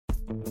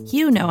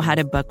You know how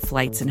to book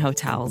flights and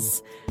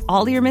hotels.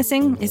 All you're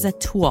missing is a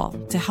tool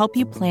to help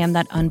you plan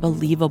that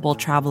unbelievable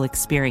travel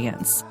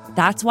experience.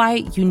 That's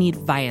why you need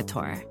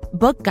Viator.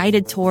 Book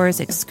guided tours,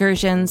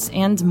 excursions,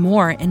 and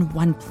more in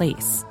one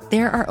place.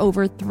 There are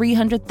over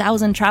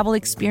 300,000 travel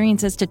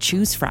experiences to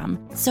choose from,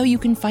 so you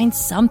can find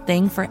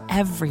something for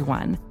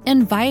everyone.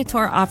 And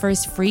Viator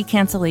offers free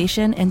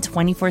cancellation and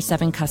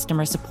 24/7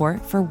 customer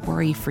support for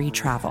worry-free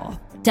travel.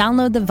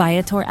 Download the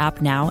Viator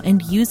app now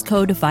and use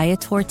code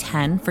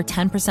Viator10 for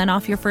 10%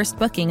 off your first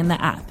booking in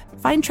the app.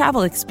 Find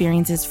travel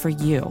experiences for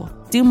you.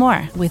 Do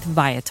more with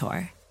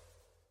Viator.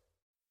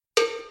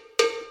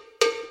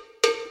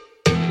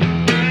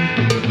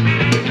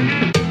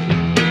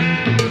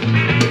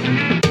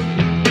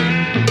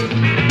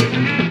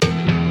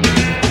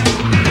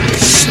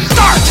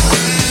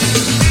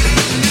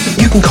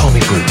 You can call me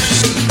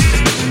Bruce.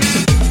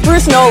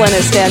 Bruce Nolan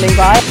is standing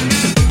by.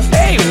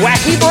 Hey,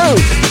 Wacky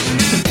Bruce!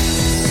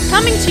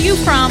 Coming to you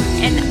from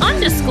an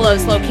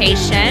undisclosed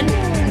location,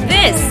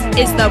 this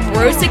is the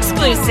Bruce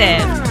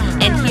Exclusive.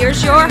 And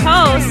here's your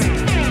host,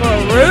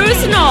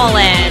 Bruce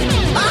Nolan.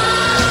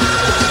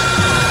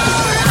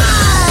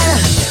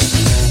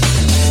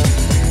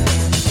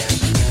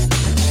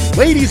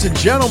 Ladies and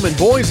gentlemen,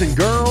 boys and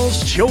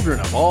girls, children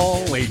of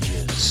all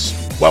ages,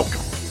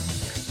 welcome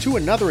to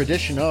another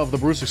edition of the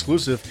Bruce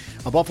Exclusive,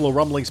 a Buffalo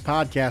Rumblings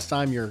podcast.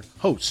 I'm your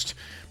host,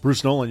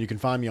 Bruce Nolan. You can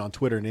find me on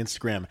Twitter and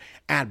Instagram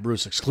at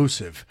Bruce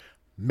Exclusive.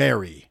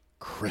 Merry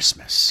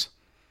Christmas.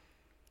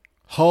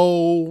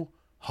 Ho,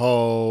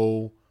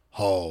 ho,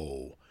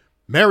 ho.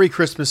 Merry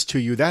Christmas to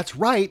you. That's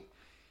right.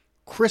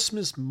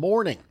 Christmas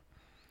morning.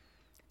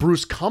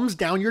 Bruce comes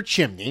down your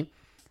chimney,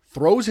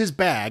 throws his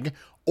bag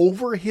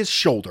over his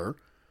shoulder,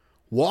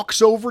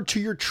 walks over to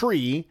your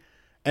tree,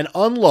 and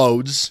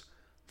unloads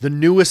the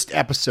newest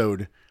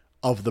episode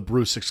of the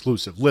Bruce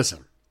Exclusive.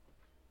 Listen,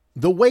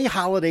 the way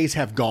holidays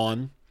have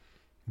gone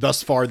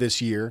thus far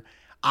this year,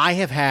 I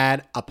have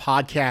had a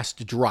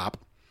podcast drop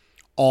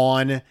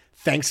on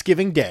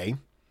Thanksgiving Day,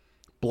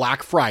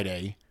 Black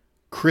Friday,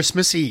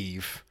 Christmas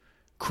Eve,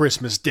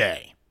 Christmas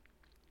Day.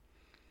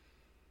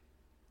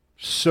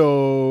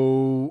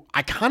 So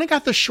I kind of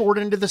got the short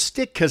end of the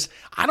stick because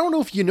I don't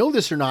know if you know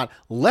this or not,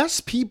 less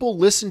people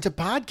listen to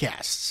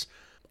podcasts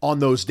on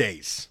those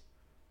days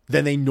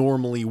than they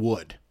normally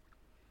would,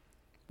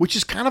 which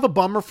is kind of a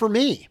bummer for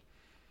me.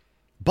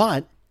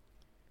 But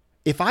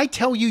if I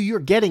tell you you're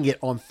getting it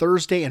on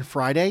Thursday and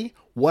Friday,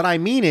 what I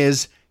mean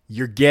is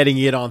you're getting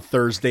it on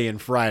Thursday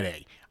and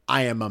Friday.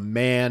 I am a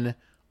man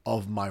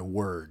of my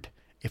word.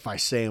 If I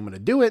say I'm going to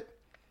do it,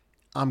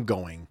 I'm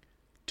going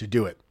to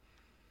do it.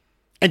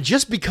 And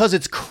just because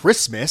it's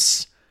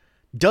Christmas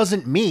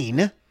doesn't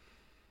mean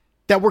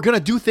that we're going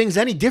to do things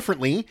any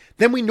differently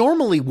than we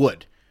normally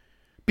would,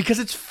 because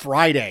it's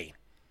Friday.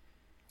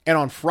 And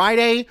on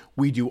Friday,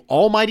 we do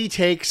Almighty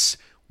Takes,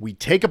 we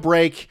take a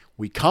break,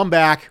 we come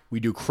back, we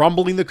do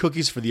Crumbling the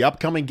Cookies for the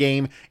upcoming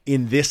game,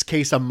 in this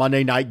case a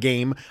Monday night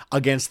game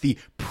against the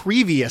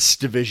previous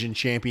division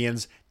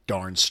champions,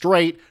 darn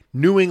straight,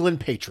 New England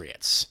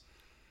Patriots.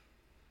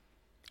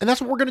 And that's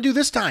what we're going to do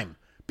this time,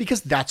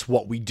 because that's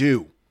what we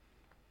do.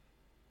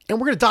 And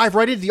we're going to dive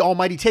right into the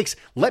Almighty Takes.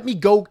 Let me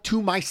go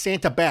to my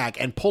Santa bag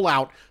and pull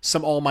out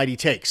some Almighty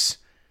Takes.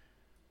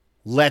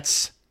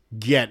 Let's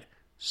get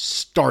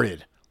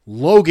started.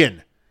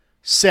 Logan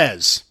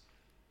says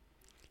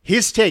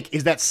his take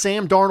is that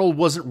Sam Darnold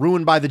wasn't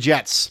ruined by the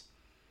Jets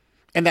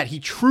and that he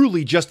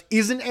truly just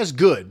isn't as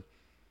good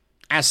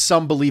as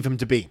some believe him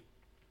to be.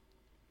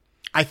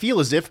 I feel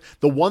as if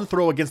the one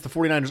throw against the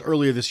 49ers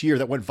earlier this year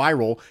that went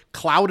viral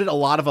clouded a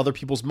lot of other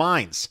people's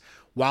minds.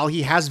 While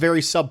he has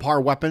very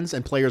subpar weapons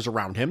and players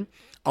around him,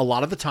 a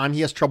lot of the time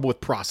he has trouble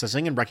with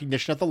processing and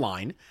recognition at the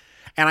line,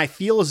 and I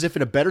feel as if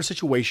in a better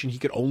situation he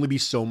could only be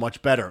so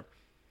much better.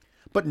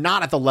 But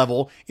not at the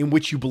level in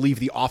which you believe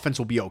the offense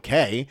will be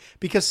okay,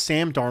 because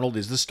Sam Darnold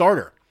is the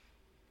starter.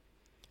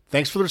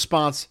 Thanks for the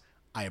response.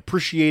 I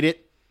appreciate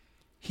it.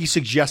 He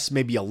suggests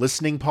maybe a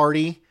listening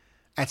party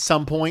at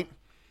some point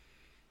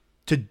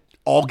to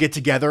all get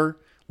together,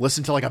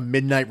 listen to like a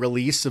midnight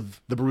release of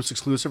the Bruce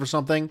Exclusive or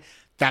something.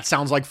 That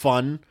sounds like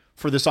fun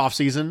for this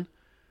offseason.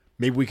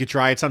 Maybe we could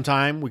try it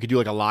sometime. We could do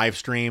like a live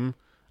stream.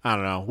 I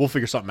don't know. We'll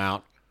figure something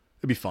out.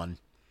 It'd be fun.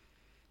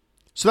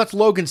 So that's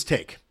Logan's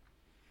take.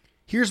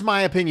 Here's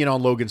my opinion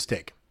on Logan's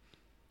take.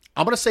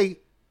 I'm going to say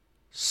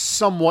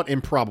somewhat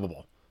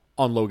improbable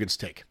on Logan's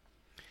take.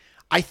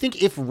 I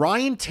think if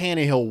Ryan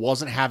Tannehill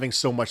wasn't having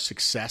so much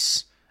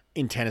success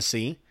in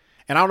Tennessee,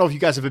 and I don't know if you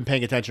guys have been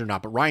paying attention or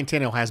not, but Ryan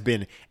Tannehill has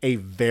been a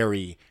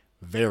very,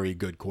 very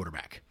good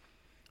quarterback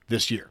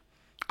this year.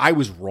 I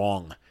was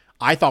wrong.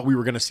 I thought we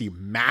were going to see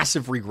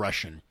massive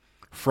regression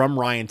from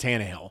Ryan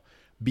Tannehill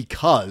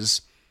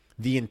because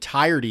the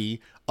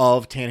entirety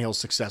of Tannehill's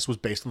success was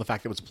based on the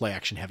fact that it was a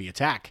play-action heavy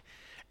attack.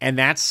 And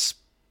that's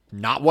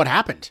not what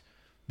happened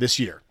this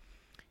year.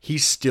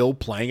 He's still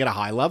playing at a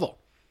high level.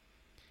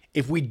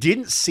 If we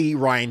didn't see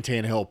Ryan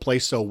Tannehill play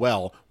so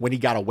well when he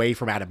got away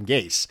from Adam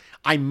Gase,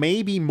 I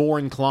may be more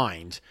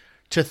inclined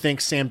to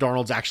think Sam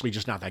Darnold's actually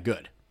just not that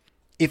good.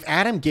 if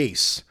Adam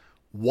Gase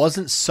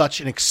wasn't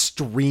such an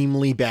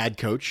extremely bad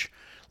coach,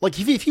 like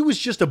if he was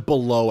just a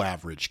below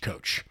average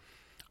coach,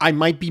 I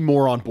might be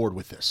more on board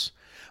with this.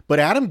 But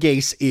Adam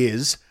Gase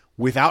is,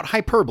 without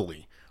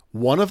hyperbole,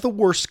 one of the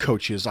worst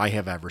coaches I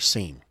have ever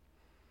seen.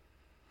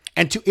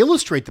 And to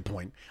illustrate the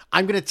point,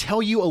 I'm going to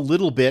tell you a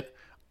little bit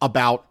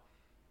about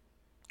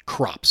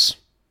crops.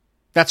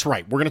 That's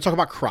right. We're going to talk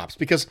about crops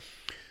because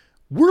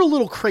we're a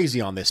little crazy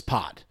on this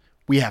pod.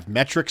 We have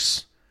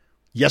metrics.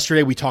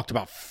 Yesterday we talked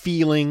about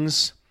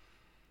feelings.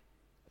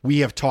 We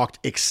have talked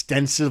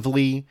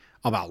extensively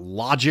about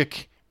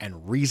logic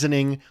and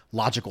reasoning,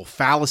 logical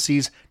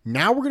fallacies.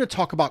 Now we're going to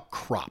talk about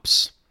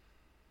crops.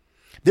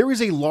 There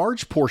is a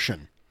large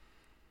portion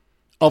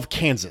of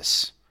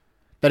Kansas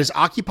that is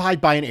occupied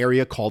by an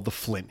area called the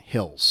Flint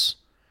Hills.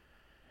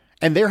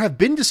 And there have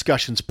been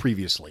discussions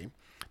previously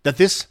that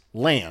this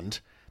land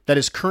that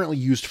is currently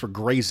used for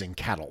grazing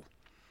cattle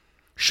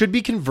should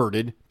be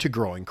converted to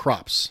growing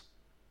crops.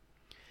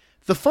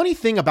 The funny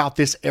thing about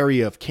this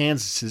area of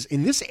Kansas is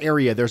in this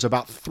area, there's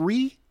about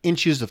 3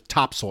 inches of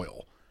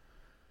topsoil.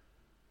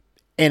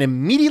 And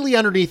immediately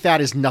underneath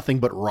that is nothing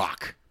but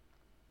rock.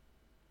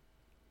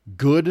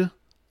 Good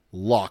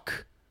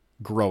luck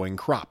growing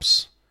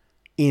crops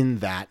in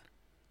that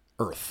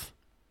earth.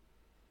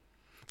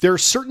 There are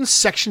certain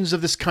sections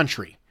of this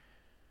country.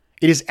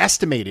 It is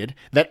estimated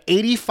that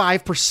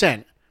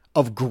 85%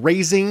 of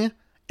grazing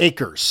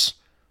acres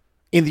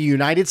in the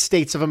United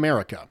States of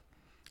America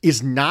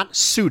is not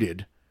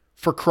suited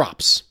for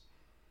crops.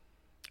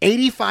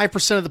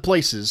 85% of the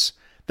places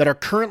that are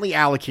currently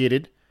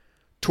allocated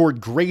toward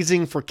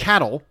grazing for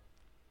cattle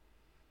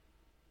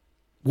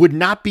would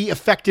not be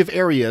effective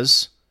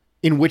areas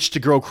in which to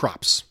grow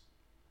crops.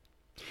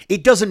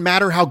 It doesn't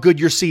matter how good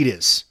your seed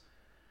is.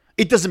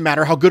 It doesn't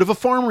matter how good of a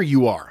farmer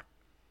you are.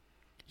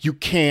 You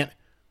can't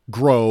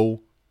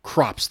grow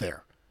crops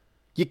there.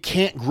 You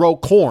can't grow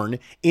corn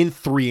in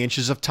 3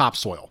 inches of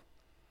topsoil.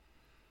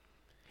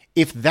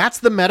 If that's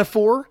the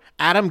metaphor,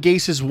 Adam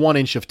Gase is 1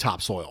 inch of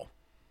topsoil.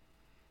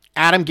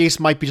 Adam Gase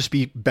might just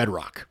be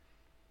bedrock.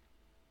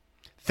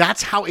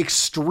 That's how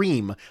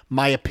extreme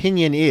my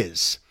opinion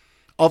is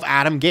of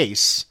Adam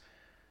Gase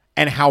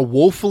and how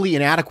woefully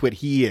inadequate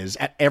he is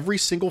at every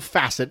single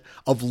facet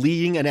of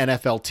leading an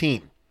NFL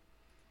team.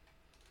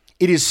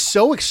 It is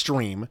so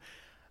extreme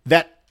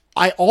that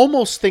I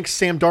almost think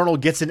Sam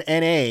Darnold gets an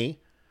NA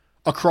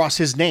across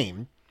his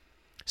name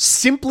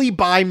simply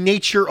by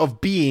nature of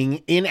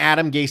being in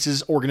Adam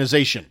Gase's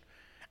organization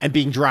and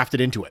being drafted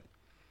into it.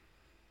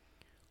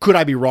 Could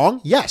I be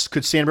wrong? Yes.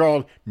 Could Sam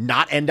Darnold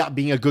not end up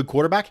being a good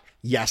quarterback?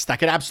 Yes, that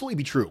could absolutely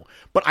be true.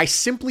 But I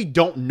simply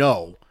don't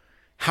know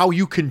how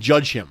you can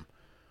judge him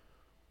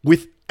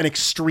with an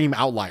extreme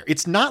outlier.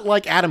 It's not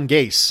like Adam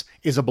Gase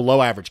is a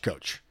below average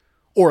coach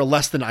or a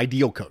less than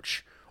ideal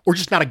coach or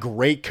just not a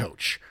great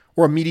coach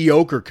or a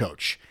mediocre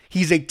coach.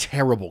 He's a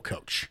terrible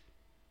coach.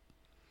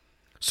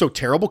 So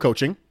terrible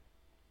coaching,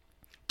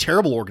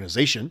 terrible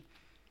organization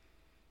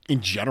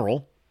in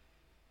general.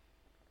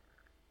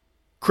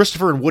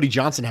 Christopher and Woody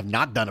Johnson have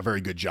not done a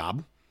very good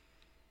job.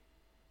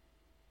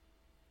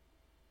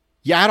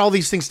 You add all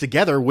these things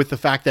together with the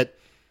fact that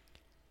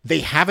they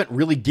haven't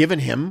really given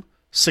him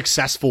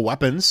successful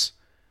weapons.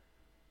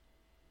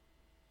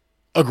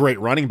 A great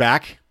running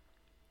back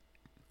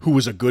who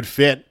was a good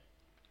fit.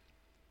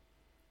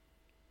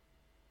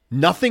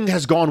 Nothing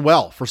has gone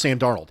well for Sam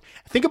Darnold.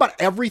 Think about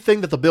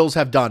everything that the Bills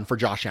have done for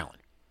Josh Allen.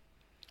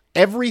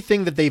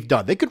 Everything that they've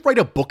done. They could write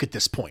a book at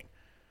this point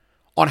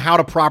on how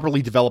to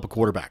properly develop a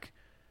quarterback.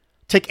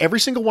 Take every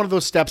single one of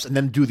those steps and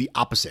then do the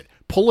opposite.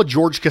 Pull a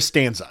George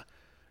Costanza.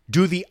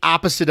 Do the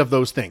opposite of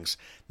those things.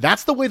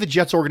 That's the way the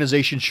Jets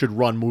organization should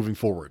run moving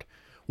forward.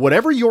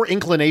 Whatever your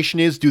inclination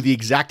is, do the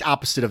exact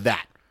opposite of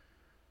that.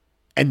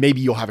 And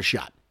maybe you'll have a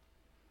shot.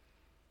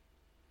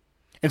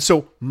 And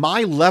so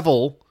my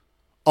level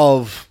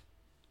of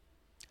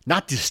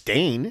not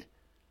disdain,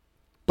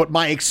 but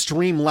my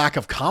extreme lack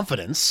of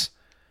confidence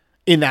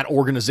in that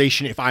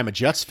organization, if I'm a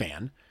Jets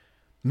fan,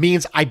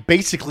 means I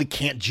basically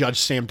can't judge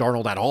Sam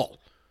Darnold at all.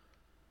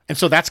 And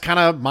so that's kind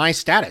of my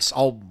status.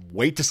 I'll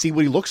wait to see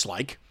what he looks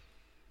like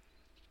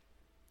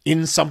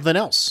in something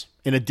else,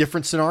 in a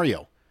different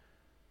scenario,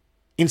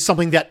 in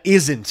something that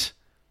isn't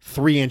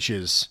 3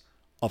 inches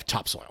of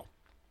topsoil.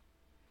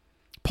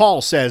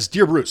 Paul says,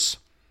 Dear Bruce,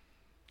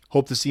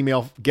 hope this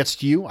email gets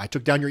to you. I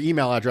took down your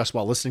email address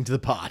while listening to the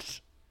pod.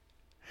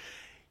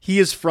 He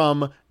is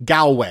from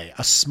Galway,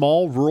 a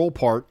small rural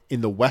part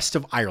in the west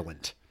of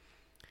Ireland.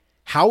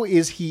 How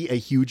is he a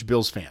huge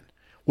Bills fan?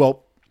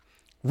 Well,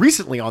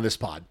 recently on this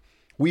pod,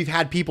 we've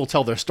had people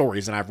tell their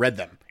stories and I've read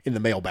them in the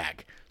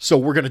mailbag. So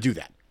we're going to do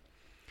that.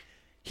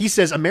 He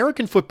says,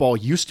 American football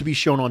used to be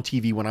shown on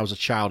TV when I was a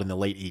child in the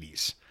late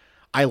 80s.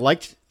 I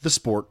liked the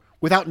sport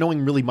without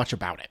knowing really much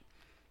about it.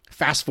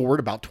 Fast forward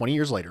about 20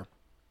 years later,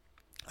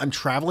 I'm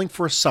traveling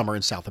for a summer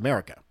in South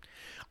America.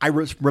 I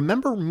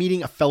remember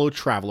meeting a fellow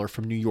traveler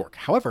from New York.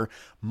 However,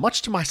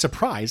 much to my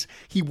surprise,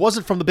 he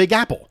wasn't from the Big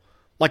Apple,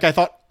 like I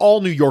thought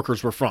all New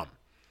Yorkers were from.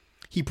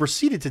 He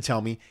proceeded to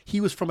tell me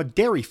he was from a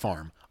dairy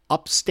farm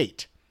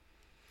upstate,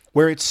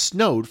 where it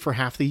snowed for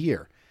half the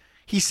year.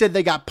 He said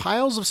they got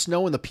piles of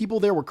snow and the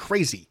people there were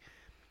crazy.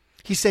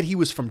 He said he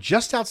was from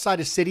just outside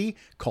a city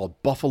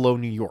called Buffalo,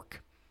 New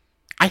York.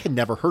 I had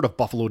never heard of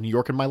Buffalo, New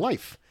York in my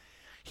life.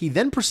 He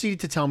then proceeded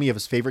to tell me of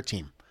his favorite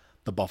team,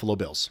 the Buffalo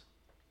Bills.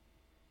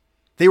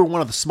 They were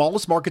one of the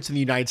smallest markets in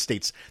the United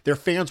States. Their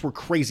fans were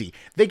crazy.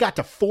 They got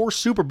to 4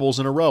 Super Bowls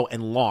in a row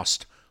and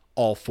lost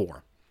all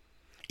 4.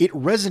 It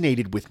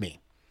resonated with me,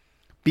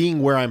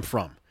 being where I'm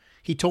from.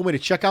 He told me to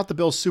check out the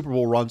Bills' Super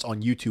Bowl runs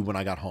on YouTube when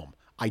I got home.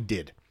 I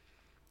did,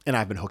 and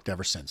I've been hooked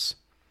ever since.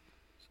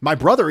 My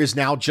brother is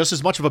now just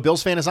as much of a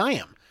Bills fan as I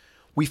am.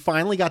 We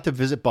finally got to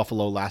visit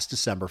Buffalo last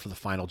December for the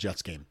final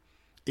Jets game.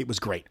 It was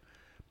great,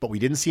 but we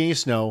didn't see any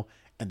snow,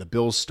 and the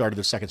Bills started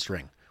their second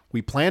string.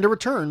 We plan to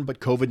return, but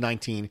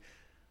COVID-19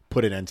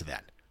 put an end to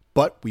that.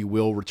 But we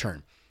will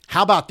return.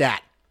 How about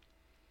that?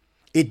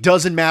 It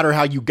doesn't matter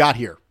how you got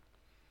here.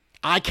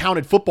 I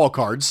counted football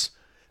cards.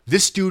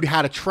 This dude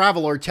had a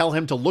traveler tell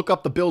him to look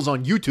up the Bills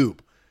on YouTube.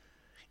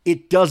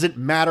 It doesn't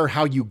matter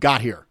how you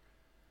got here.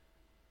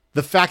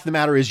 The fact of the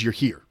matter is you're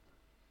here.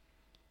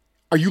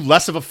 Are you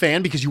less of a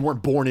fan because you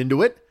weren't born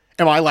into it?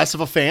 Am I less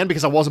of a fan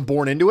because I wasn't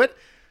born into it?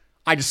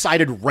 I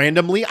decided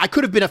randomly. I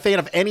could have been a fan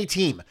of any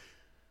team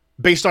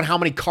based on how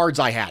many cards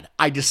I had.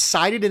 I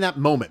decided in that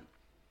moment.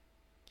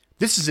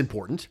 This is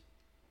important.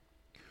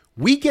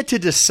 We get to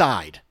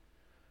decide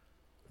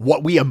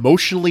what we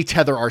emotionally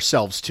tether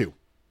ourselves to.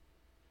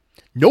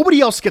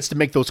 Nobody else gets to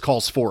make those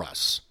calls for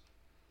us.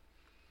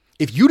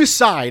 If you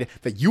decide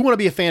that you want to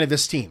be a fan of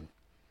this team,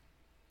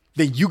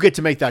 then you get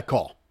to make that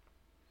call.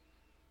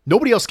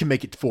 Nobody else can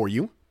make it for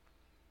you.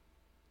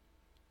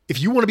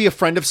 If you want to be a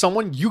friend of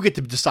someone, you get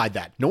to decide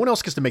that. No one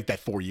else gets to make that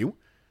for you.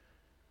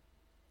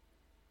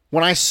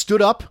 When I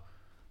stood up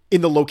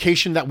in the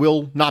location that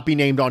will not be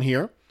named on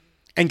here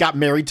and got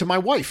married to my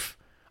wife,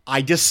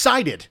 I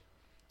decided,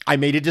 I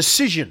made a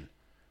decision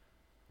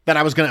that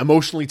I was going to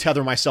emotionally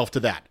tether myself to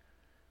that.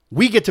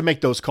 We get to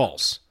make those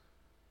calls.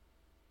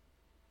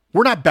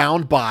 We're not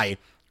bound by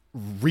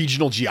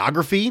regional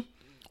geography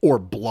or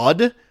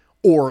blood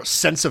or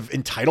sense of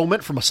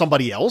entitlement from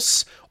somebody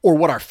else or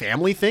what our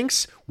family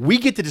thinks. We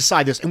get to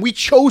decide this, and we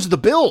chose the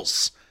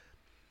Bills.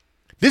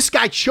 This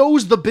guy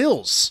chose the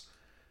Bills.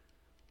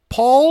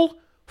 Paul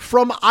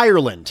from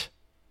Ireland,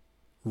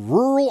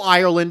 rural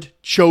Ireland,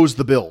 chose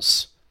the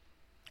Bills.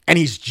 And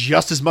he's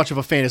just as much of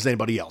a fan as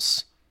anybody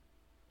else.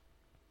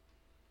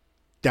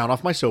 Down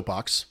off my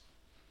soapbox.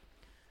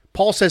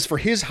 Paul says for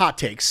his hot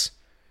takes,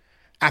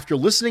 after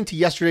listening to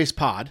yesterday's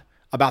pod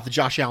about the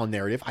Josh Allen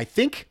narrative, I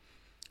think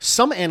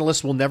some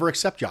analysts will never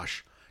accept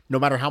Josh, no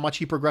matter how much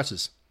he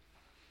progresses.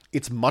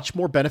 It's much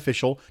more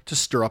beneficial to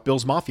stir up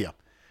Bills Mafia.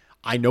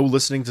 I know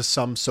listening to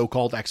some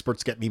so-called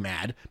experts get me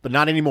mad, but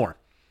not anymore.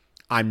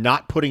 I'm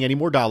not putting any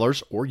more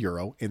dollars or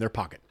euro in their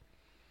pocket.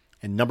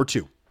 And number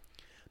 2,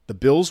 the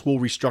Bills will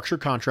restructure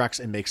contracts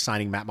and make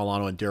signing Matt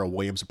Milano and Darrell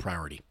Williams a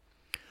priority.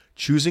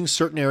 Choosing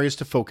certain areas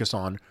to focus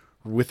on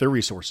with their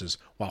resources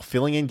while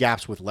filling in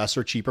gaps with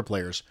lesser, cheaper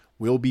players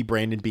will be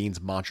Brandon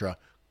Beane's mantra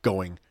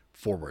going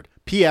forward.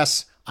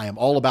 P.S. I am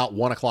all about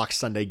 1 o'clock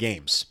Sunday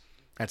games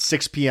at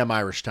 6 p.m.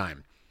 Irish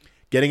time.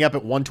 Getting up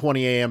at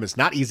 1:20 a.m. is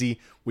not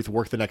easy with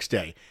work the next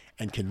day,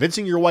 and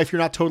convincing your wife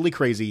you're not totally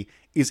crazy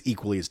is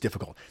equally as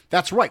difficult.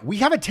 That's right. We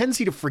have a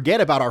tendency to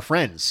forget about our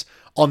friends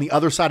on the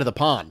other side of the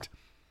pond.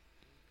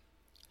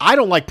 I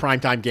don't like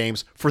primetime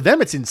games. For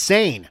them, it's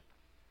insane.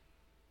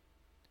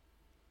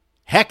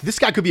 Heck, this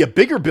guy could be a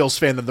bigger Bills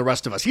fan than the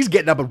rest of us. He's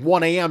getting up at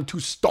 1 a.m. to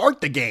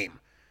start the game.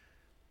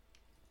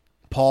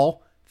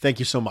 Paul, thank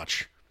you so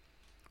much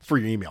for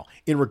your email.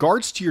 In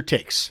regards to your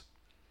takes,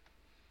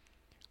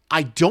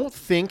 I don't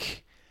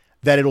think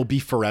that it'll be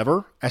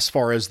forever as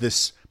far as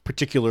this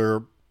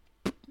particular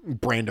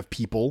brand of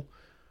people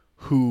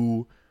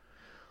who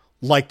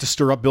like to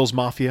stir up Bills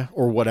Mafia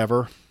or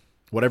whatever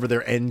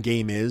their end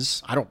game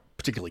is. I don't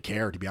particularly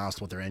care, to be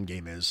honest, what their end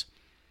game is.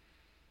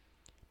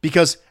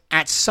 Because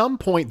at some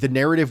point, the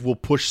narrative will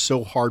push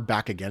so hard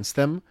back against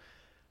them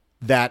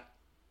that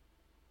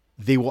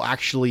they will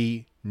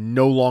actually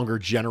no longer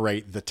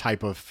generate the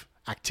type of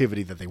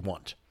activity that they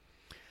want.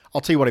 I'll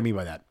tell you what I mean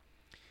by that.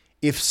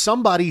 If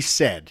somebody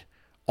said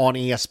on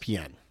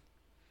ESPN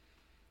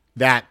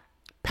that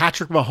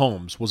Patrick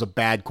Mahomes was a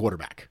bad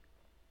quarterback,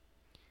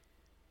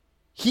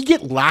 he'd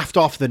get laughed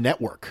off the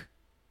network.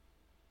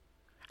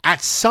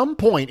 At some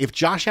point, if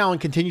Josh Allen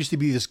continues to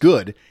be this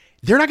good,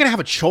 they're not going to have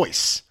a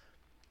choice.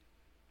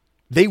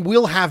 They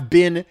will have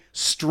been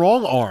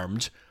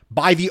strong-armed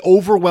by the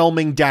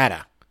overwhelming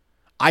data.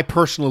 I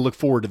personally look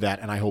forward to that,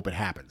 and I hope it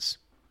happens.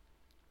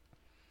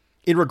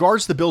 In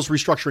regards to the Bills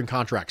restructuring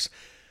contracts,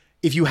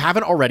 if you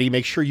haven't already,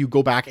 make sure you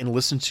go back and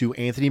listen to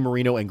Anthony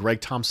Marino and Greg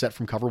Tomset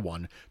from Cover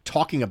One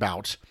talking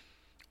about,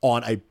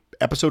 on a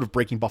episode of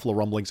Breaking Buffalo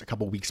Rumblings a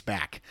couple weeks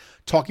back,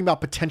 talking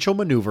about potential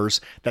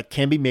maneuvers that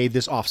can be made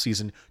this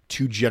offseason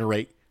to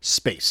generate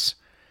space.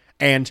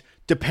 And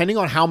depending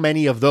on how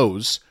many of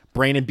those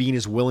Brandon Beane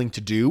is willing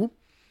to do,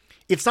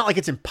 it's not like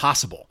it's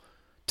impossible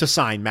to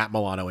sign Matt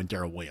Milano and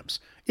Darrell Williams.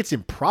 It's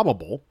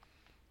improbable,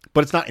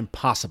 but it's not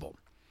impossible.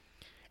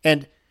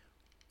 And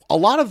a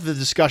lot of the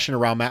discussion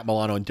around Matt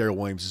Milano and Daryl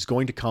Williams is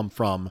going to come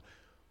from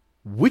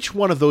which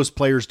one of those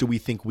players do we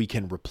think we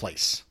can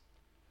replace?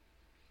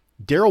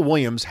 Daryl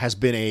Williams has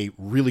been a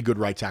really good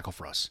right tackle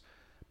for us.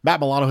 Matt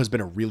Milano has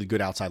been a really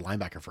good outside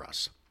linebacker for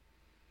us.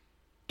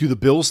 Do the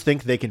Bills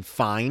think they can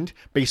find,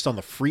 based on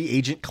the free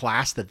agent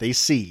class that they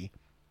see,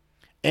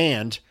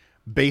 and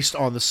based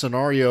on the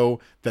scenario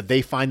that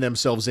they find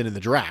themselves in the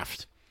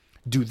draft,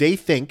 do they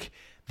think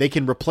they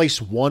can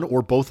replace one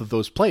or both of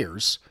those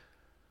players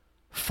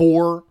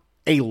for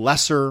a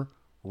lesser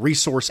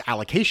resource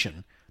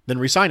allocation than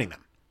re-signing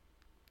them?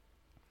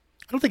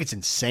 I don't think it's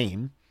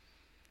insane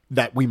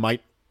that we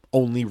might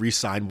only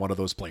re-sign one of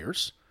those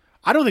players.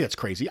 I don't think it's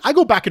crazy. I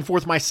go back and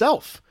forth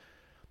myself.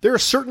 There are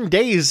certain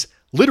days,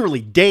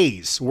 literally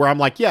days, where I'm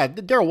like, yeah,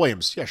 Daryl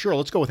Williams, yeah, sure,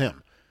 let's go with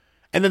him.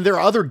 And then there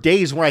are other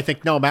days where I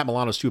think, no, Matt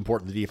Milano's too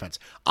important to the defense.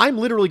 I'm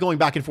literally going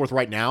back and forth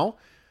right now.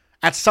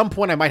 At some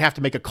point, I might have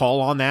to make a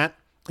call on that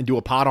and do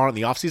a pod on it in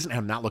the offseason, and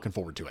I'm not looking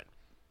forward to it.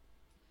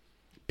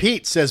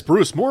 Pete says,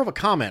 Bruce, more of a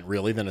comment,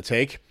 really, than a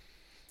take.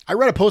 I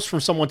read a post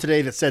from someone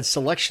today that said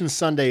Selection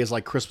Sunday is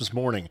like Christmas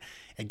morning.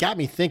 It got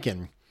me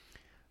thinking,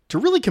 to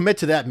really commit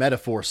to that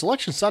metaphor,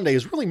 Selection Sunday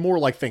is really more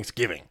like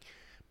Thanksgiving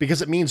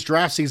because it means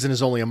draft season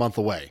is only a month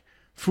away.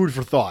 Food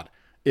for thought,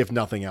 if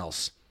nothing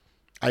else.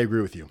 I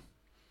agree with you.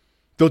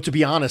 Though, to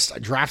be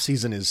honest, draft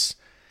season is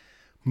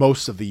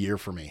most of the year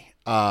for me.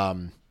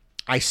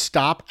 I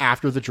stop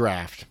after the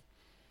draft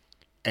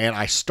and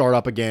I start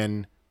up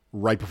again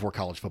right before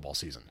college football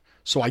season.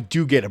 So I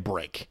do get a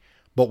break.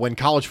 But when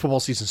college football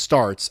season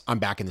starts, I'm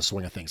back in the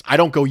swing of things. I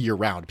don't go year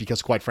round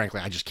because, quite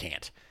frankly, I just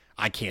can't.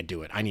 I can't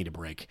do it. I need a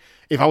break.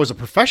 If I was a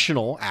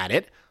professional at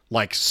it,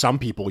 like some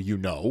people you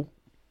know,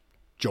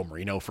 Joe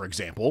Marino, for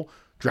example,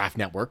 Draft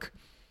Network,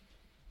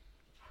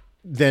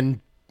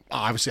 then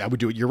obviously I would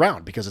do it year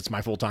round because it's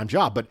my full-time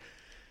job. But,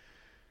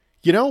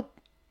 you know,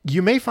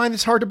 you may find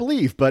this hard to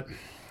believe, but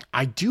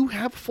I do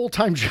have a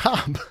full-time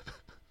job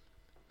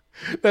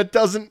that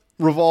doesn't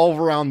revolve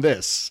around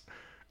this.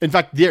 In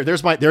fact, there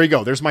you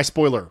go. There's my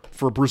spoiler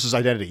for Bruce's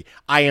identity.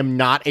 I am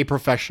not a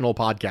professional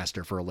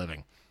podcaster for a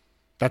living.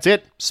 That's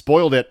it.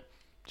 Spoiled it.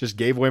 Just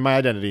gave away my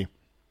identity.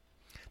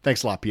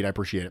 Thanks a lot, Pete. I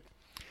appreciate it.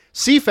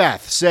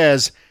 CFAth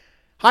says,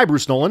 hi,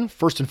 Bruce Nolan.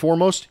 First and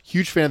foremost,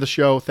 huge fan of the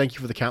show. Thank you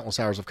for the countless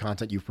hours of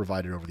content you've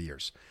provided over the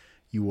years.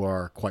 You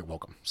are quite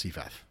welcome,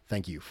 CFAth.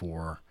 Thank you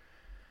for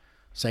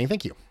saying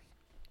thank you.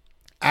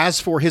 As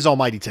for his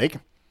almighty take,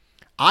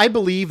 I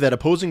believe that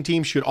opposing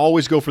teams should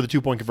always go for the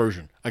 2-point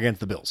conversion against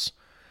the Bills.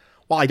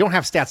 While I don't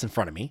have stats in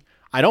front of me,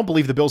 I don't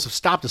believe the Bills have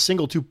stopped a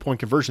single 2-point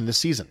conversion this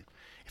season.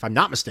 If I'm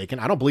not mistaken,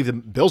 I don't believe the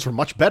Bills were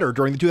much better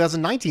during the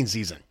 2019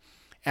 season,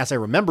 as I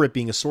remember it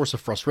being a source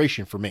of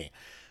frustration for me.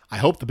 I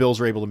hope the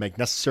Bills are able to make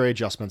necessary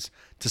adjustments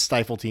to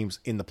stifle teams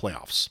in the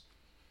playoffs.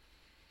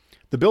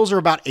 The Bills are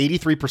about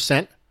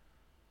 83%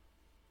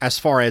 as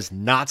far as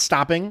not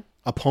stopping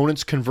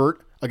opponents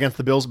convert against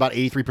the Bills about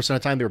 83% of the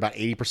time. They were about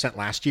 80%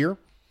 last year.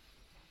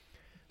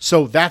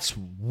 So that's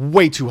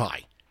way too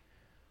high.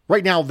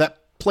 Right now, that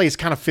play is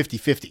kind of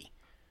 50-50.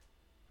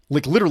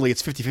 Like literally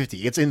it's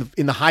 50-50. It's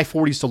in the high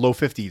 40s to low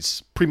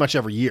 50s pretty much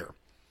every year.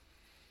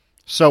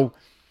 So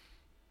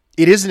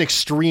it is an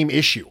extreme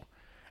issue.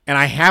 And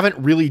I haven't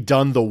really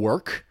done the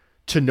work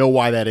to know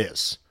why that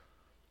is.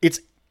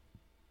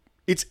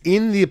 It's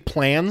in the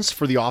plans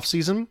for the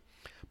offseason,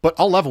 but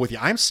I'll level with you.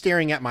 I'm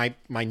staring at my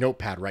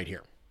notepad right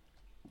here.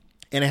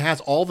 And it has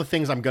all the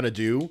things I'm going to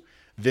do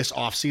this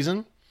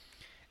offseason.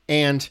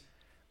 And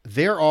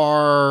there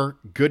are,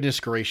 goodness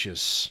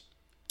gracious,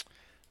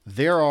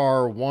 there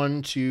are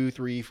 1, 2,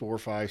 3, 4,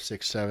 5,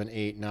 6, 7,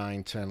 8,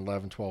 9, 10,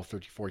 11, 12,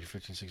 13, 14,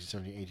 15, 16,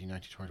 17, 18,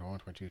 19, 20, 21,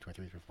 22,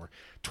 23, 24,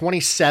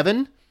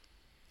 27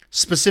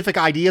 specific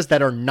ideas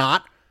that are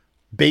not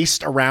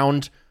based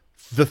around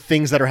the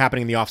things that are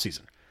happening in the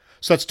offseason.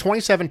 So that's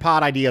 27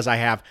 pod ideas I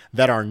have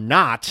that are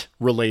not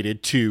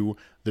related to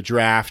the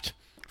draft,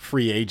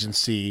 free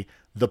agency,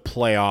 the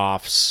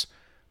playoffs,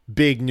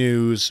 big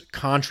news,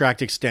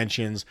 contract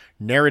extensions,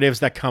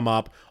 narratives that come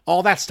up,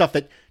 all that stuff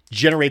that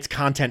generates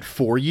content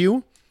for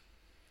you.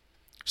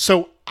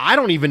 So I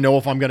don't even know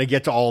if I'm going to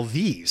get to all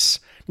these.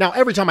 Now,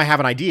 every time I have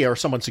an idea or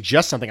someone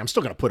suggests something, I'm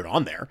still going to put it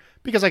on there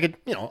because I could,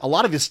 a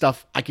lot of this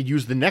stuff I could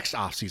use the next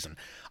offseason.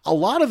 A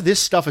lot of this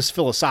stuff is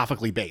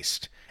philosophically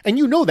based. And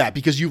you know that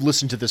because you've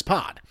listened to this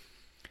pod.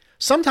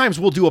 Sometimes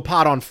we'll do a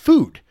pod on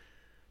food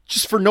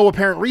just for no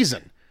apparent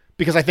reason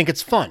because I think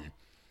it's fun.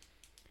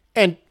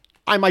 And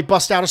I might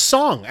bust out a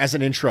song as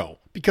an intro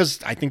because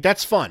I think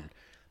that's fun.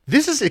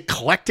 This is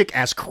eclectic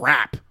as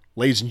crap,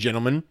 ladies and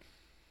gentlemen.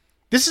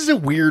 This is a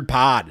weird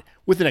pod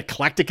with an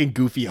eclectic and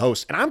goofy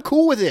host, and I'm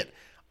cool with it.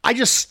 I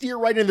just steer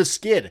right into the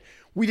skid.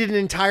 We did an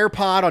entire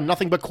pod on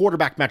nothing but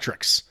quarterback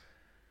metrics.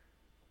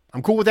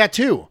 I'm cool with that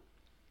too.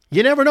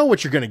 You never know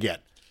what you're going to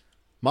get.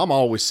 Mama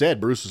always said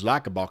Bruce is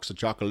like a box of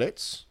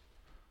chocolates.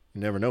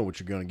 You never know what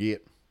you're going to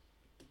get.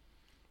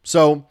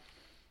 So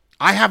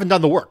I haven't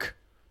done the work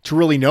to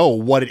really know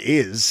what it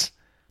is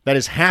that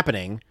is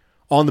happening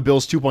on the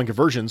Bills' 2-point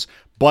conversions,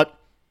 but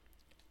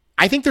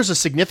I think there's a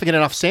significant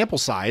enough sample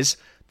size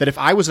that if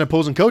I was an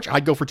opposing coach,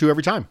 I'd go for 2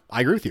 every time. I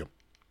agree with you.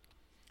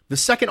 The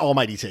second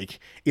almighty take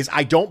is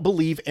I don't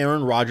believe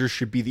Aaron Rodgers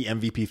should be the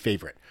MVP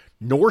favorite,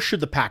 nor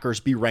should the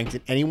Packers be ranked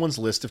in anyone's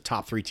list of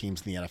top 3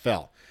 teams in the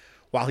NFL.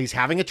 While he's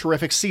having a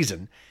terrific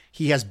season,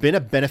 he has been a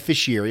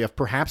beneficiary of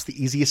perhaps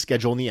the easiest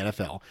schedule in the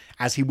NFL,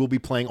 as he will be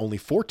playing only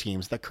 4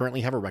 teams that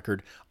currently have a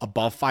record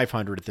above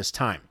 500 at this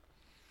time.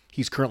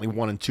 He's currently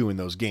 1-2 in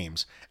those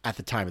games at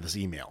the time of this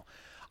email.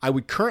 I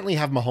would currently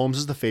have Mahomes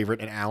as the favorite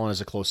and Allen as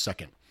a close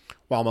second.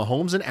 While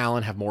Mahomes and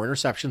Allen have more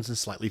interceptions and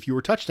slightly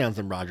fewer touchdowns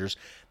than Rodgers,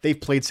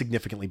 they've played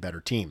significantly better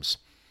teams.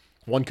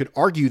 One could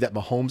argue that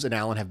Mahomes and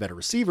Allen have better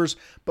receivers,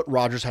 but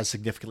Rodgers has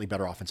significantly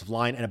better offensive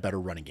line and a better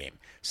running game.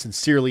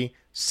 Sincerely,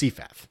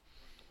 CFAF.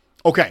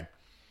 Okay,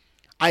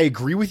 I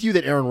agree with you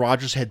that Aaron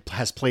Rodgers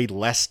has played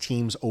less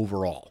teams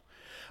overall.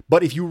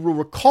 But if you will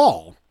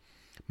recall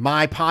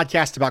my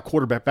podcast about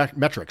quarterback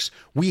metrics,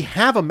 we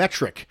have a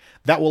metric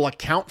that will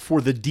account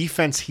for the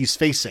defense he's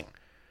facing,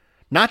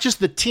 not just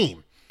the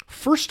team.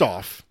 First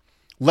off,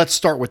 let's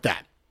start with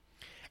that.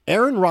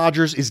 Aaron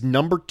Rodgers is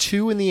number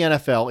 2 in the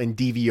NFL in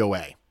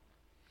DVOA.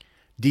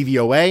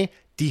 DVOA,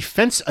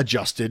 defense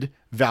adjusted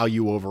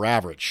value over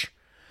average.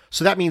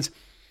 So that means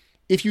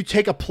if you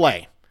take a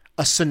play,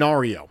 a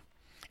scenario,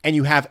 and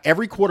you have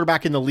every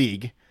quarterback in the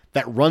league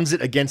that runs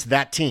it against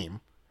that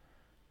team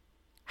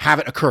have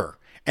it occur,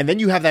 and then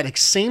you have that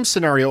same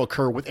scenario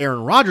occur with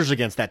Aaron Rodgers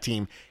against that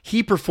team,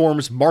 he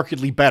performs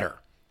markedly better.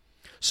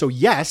 So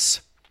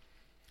yes,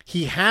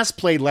 he has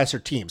played lesser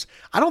teams.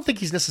 I don't think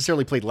he's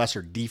necessarily played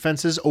lesser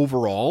defenses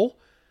overall,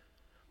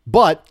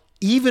 but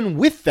even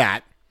with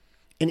that,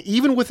 and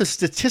even with a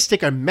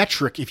statistic, a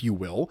metric, if you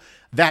will,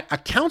 that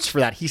accounts for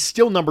that, he's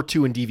still number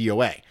 2 in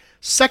DVOA.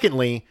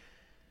 Secondly,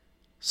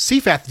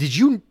 CFAF,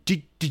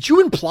 did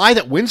you imply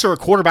that wins are a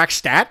quarterback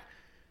stat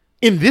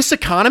in this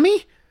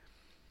economy?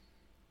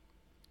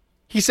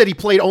 He said he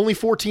played only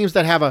 4 teams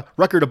that have a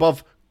record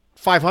above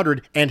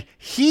 500, and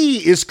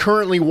he is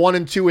currently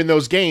 1-2 in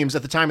those games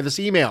at the time of this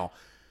email.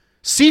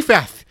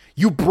 CFAF,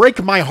 you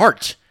break my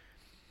heart.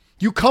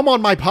 You come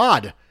on my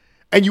pod,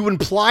 and you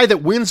imply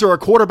that wins are a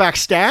quarterback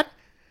stat?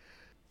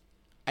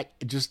 I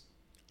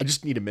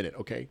just need a minute,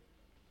 okay?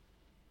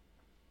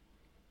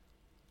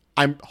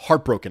 I'm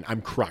heartbroken.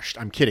 I'm crushed.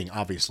 I'm kidding,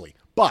 obviously.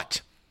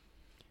 But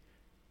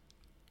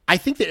I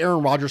think that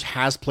Aaron Rodgers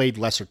has played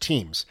lesser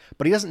teams,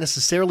 but he doesn't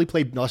necessarily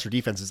play lesser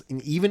defenses.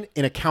 And even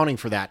in accounting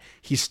for that,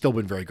 he's still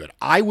been very good.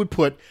 I would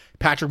put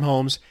Patrick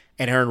Mahomes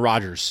and Aaron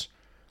Rodgers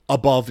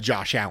above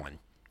Josh Allen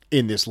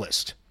in this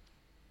list.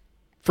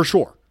 For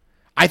sure.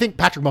 I think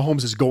Patrick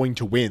Mahomes is going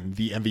to win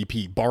the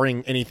MVP,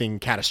 barring anything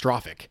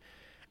catastrophic.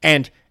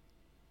 And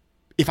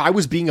if I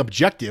was being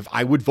objective,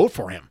 I would vote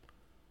for him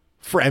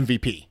for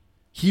MVP.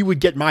 He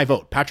would get my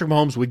vote. Patrick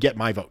Mahomes would get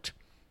my vote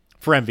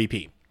for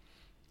MVP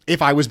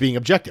if I was being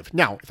objective.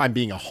 Now, if I'm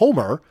being a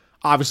homer,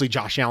 obviously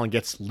Josh Allen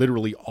gets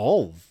literally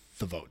all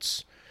the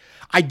votes.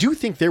 I do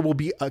think there will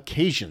be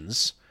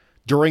occasions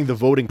during the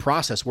voting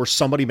process where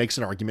somebody makes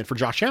an argument for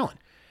Josh Allen.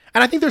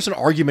 And I think there's an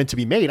argument to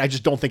be made. I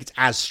just don't think it's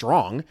as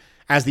strong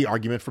as the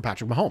argument for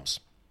Patrick Mahomes.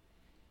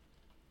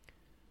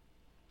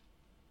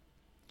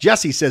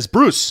 Jesse says,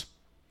 Bruce,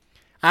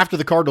 after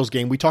the Cardinals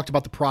game, we talked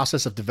about the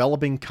process of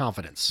developing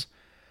confidence.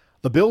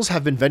 The Bills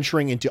have been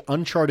venturing into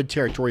uncharted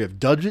territory of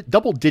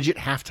double-digit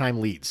halftime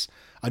leads,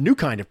 a new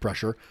kind of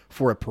pressure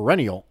for a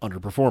perennial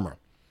underperformer.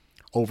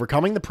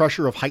 Overcoming the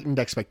pressure of heightened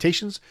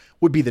expectations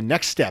would be the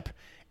next step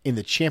in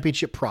the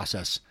championship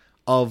process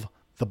of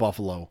the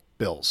Buffalo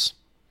Bills.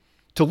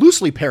 To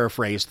loosely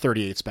paraphrase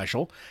 38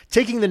 Special,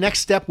 taking the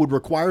next step would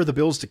require the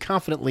Bills to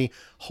confidently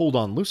hold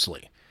on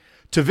loosely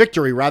to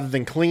victory rather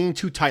than clinging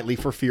too tightly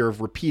for fear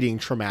of repeating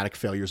traumatic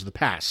failures of the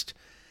past.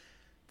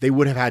 They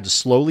would have had to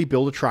slowly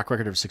build a track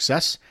record of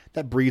success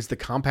that breeds the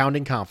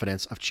compounding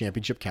confidence of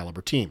championship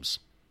caliber teams.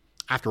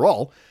 After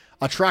all,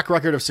 a track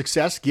record of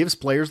success gives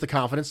players the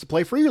confidence to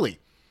play freely,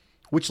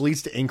 which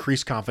leads to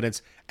increased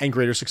confidence and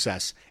greater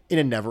success in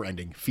a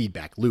never-ending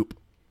feedback loop.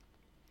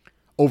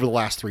 Over the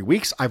last 3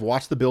 weeks, I've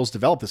watched the Bills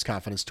develop this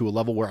confidence to a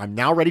level where I'm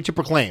now ready to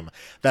proclaim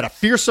that a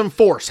fearsome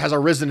force has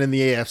arisen in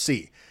the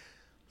AFC.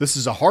 This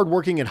is a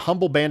hardworking and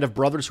humble band of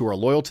brothers who are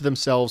loyal to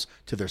themselves,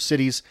 to their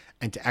cities,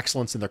 and to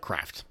excellence in their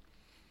craft.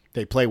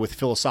 They play with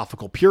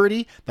philosophical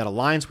purity that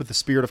aligns with the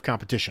spirit of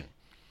competition.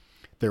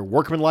 Their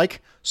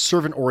workmanlike,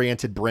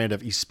 servant-oriented brand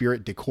of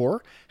esprit de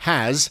corps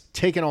has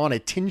taken on a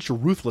tinge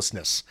of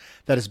ruthlessness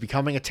that is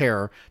becoming a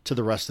terror to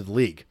the rest of the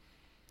league.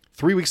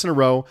 3 weeks in a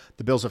row,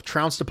 the Bills have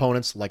trounced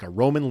opponents like a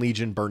Roman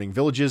legion burning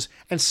villages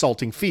and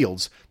salting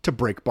fields to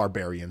break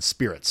barbarian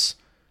spirits.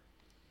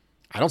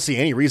 I don't see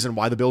any reason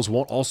why the Bills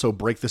won't also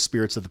break the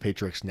spirits of the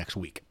Patriots next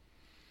week.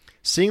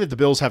 Seeing that the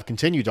Bills have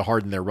continued to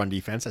harden their run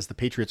defense as the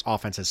Patriots'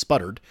 offense has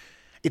sputtered,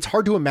 it's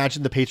hard to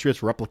imagine the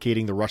Patriots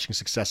replicating the rushing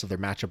success of their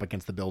matchup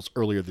against the Bills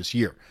earlier this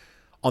year.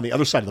 On the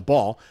other side of the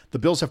ball, the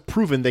Bills have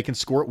proven they can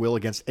score at will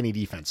against any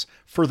defense.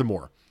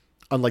 Furthermore,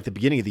 unlike the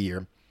beginning of the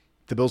year,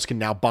 the Bills can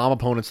now bomb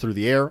opponents through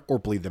the air or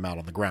bleed them out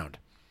on the ground.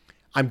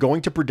 I'm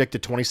going to predict a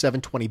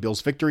 27-20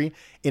 Bills victory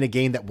in a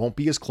game that won't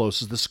be as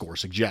close as the score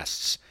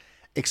suggests.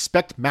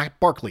 Expect Matt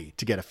Barkley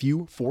to get a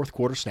few fourth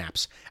quarter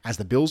snaps as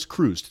the Bills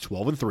cruise to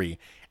 12-3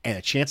 and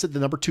a chance at the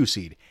number 2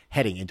 seed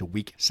heading into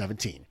week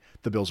 17.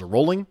 The Bills are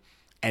rolling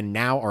and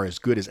now are as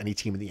good as any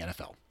team in the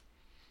NFL.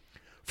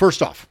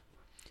 First off,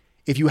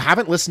 if you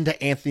haven't listened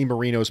to Anthony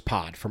Marino's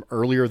pod from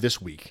earlier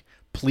this week,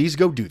 please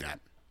go do that,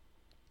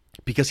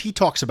 because he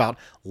talks about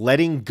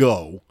letting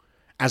go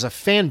as a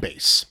fan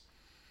base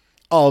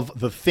of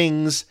the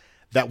things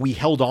that we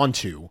held on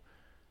to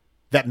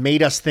that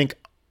made us think,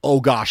 oh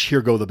gosh,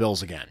 here go the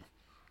Bills again.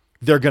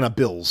 They're going to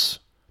Bills.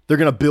 They're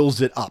going to Bills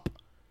it up.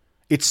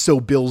 It's so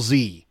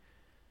Billsy.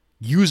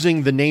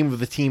 Using the name of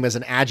the team as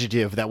an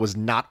adjective that was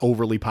not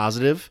overly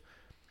positive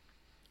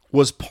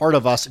was part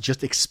of us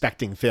just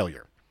expecting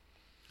failure.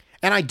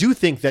 And I do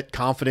think that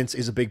confidence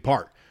is a big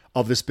part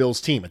of this Bills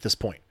team at this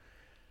point.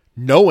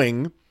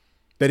 Knowing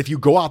that if you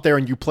go out there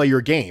and you play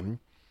your game,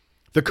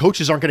 the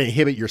coaches aren't going to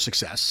inhibit your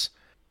success.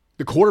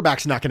 The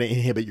quarterback's not going to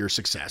inhibit your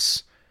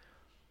success.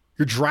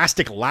 Your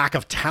drastic lack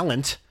of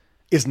talent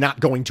is not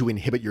going to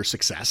inhibit your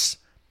success.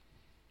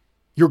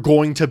 You're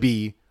going to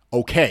be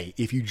okay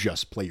if you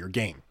just play your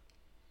game.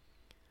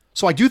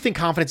 So I do think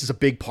confidence is a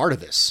big part of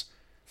this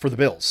for the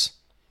Bills.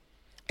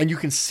 And you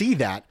can see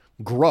that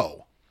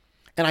grow.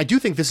 And I do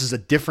think this is a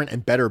different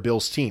and better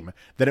Bills team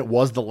than it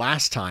was the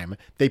last time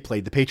they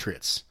played the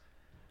Patriots.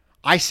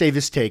 I say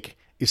this take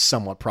is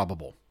somewhat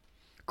probable.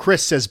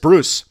 Chris says,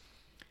 Bruce,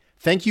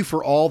 thank you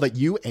for all that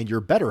you and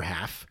your better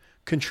half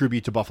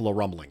contribute to Buffalo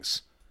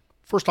Rumblings.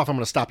 First off, I'm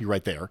going to stop you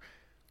right there.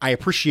 I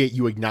appreciate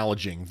you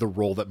acknowledging the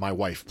role that my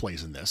wife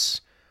plays in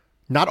this.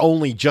 Not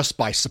only just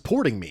by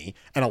supporting me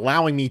and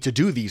allowing me to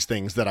do these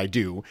things that I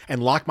do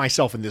and lock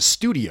myself in this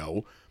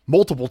studio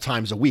multiple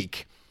times a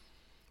week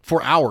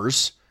for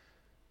hours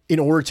in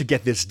order to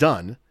get this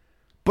done,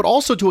 but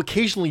also to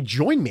occasionally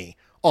join me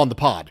on the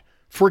pod.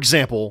 For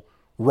example,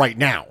 right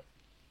now.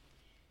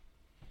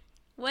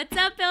 What's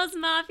up, Bills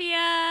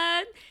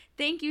Mafia?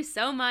 Thank you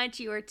so much.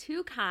 You are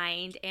too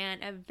kind,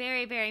 and a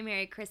very, very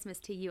Merry Christmas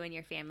to you and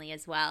your family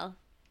as well.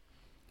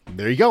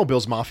 There you go,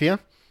 Bills Mafia.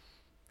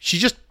 She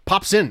just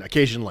pops in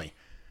occasionally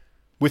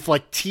with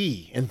like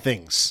tea and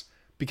things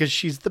because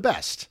she's the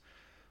best.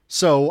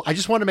 So I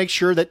just want to make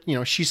sure that,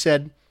 she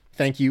said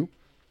thank you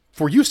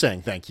for you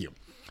saying thank you.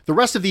 The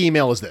rest of the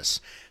email is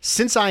this.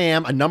 Since I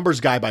am a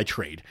numbers guy by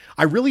trade,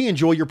 I really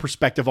enjoy your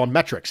perspective on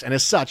metrics, and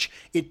as such,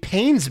 it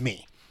pains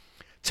me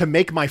to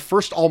make my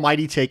first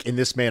almighty take in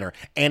this manner,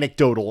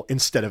 anecdotal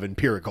instead of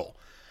empirical.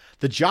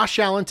 The Josh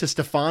Allen to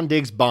Stephon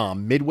Diggs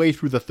bomb midway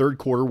through the third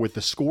quarter with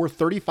the score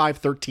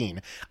 35-13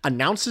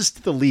 announces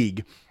to the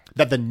league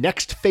that the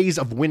next phase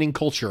of winning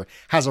culture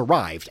has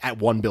arrived at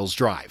one Bills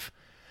drive.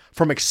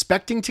 From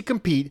expecting to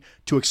compete,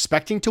 to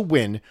expecting to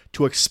win,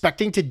 to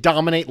expecting to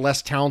dominate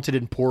less talented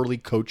and poorly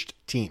coached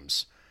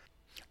teams.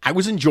 I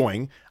was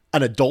enjoying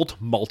an adult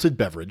malted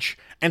beverage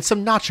and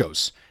some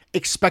nachos,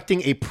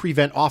 expecting a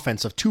prevent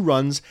offense of 2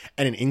 runs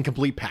and an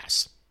incomplete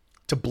pass,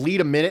 to bleed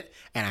a minute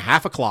and a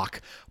half a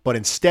clock, but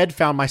instead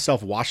found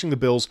myself watching the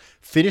Bills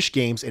finish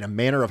games in a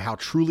manner of how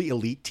truly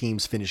elite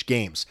teams finish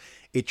games.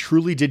 It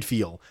truly did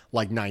feel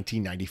like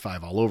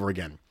 1995 all over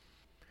again.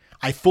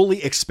 I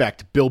fully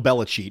expect Bill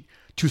Belichick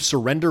to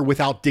surrender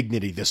without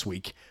dignity this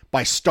week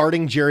by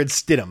starting Jared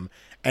Stidham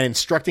and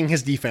instructing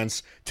his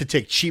defense to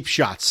take cheap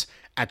shots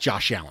at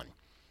Josh Allen.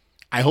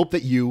 I hope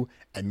that you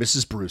and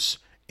Mrs. Bruce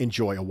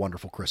enjoy a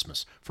wonderful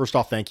Christmas. First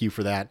off, thank you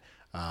for that.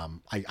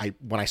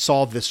 When I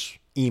saw this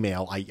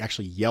email, I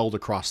actually yelled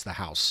across the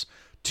house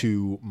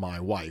to my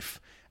wife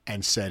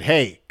and said,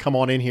 hey, come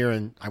on in here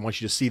and I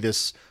want you to see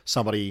this.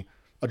 Somebody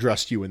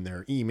addressed you in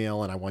their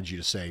email and I want you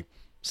to say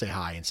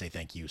hi and say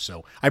thank you.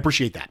 So I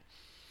appreciate that.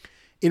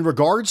 In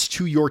regards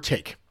to your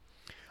take,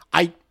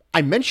 I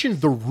mentioned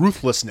the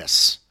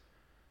ruthlessness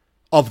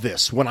of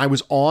this when I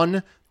was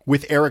on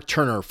with Eric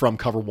Turner from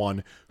Cover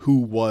One, who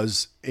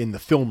was in the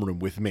film room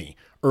with me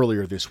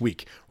earlier this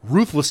week.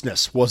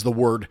 Ruthlessness was the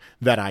word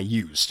that I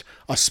used,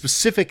 a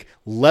specific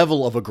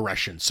level of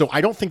aggression. So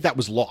I don't think that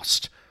was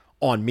lost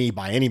on me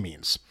by any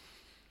means.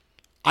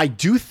 I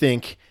do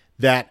think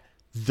that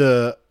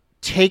the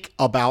take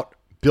about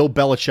Bill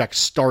Belichick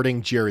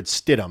starting Jared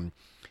Stidham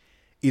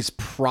is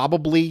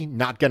probably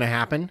not going to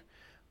happen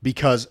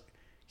because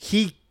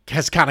he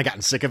has kind of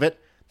gotten sick of it.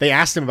 They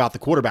asked him about the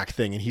quarterback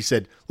thing, and he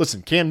said,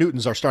 listen, Cam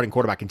Newton's our starting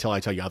quarterback until I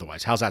tell you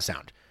otherwise. How's that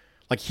sound?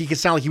 Like, he could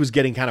sound like he was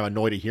getting kind of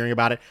annoyed at hearing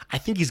about it. I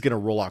think he's going to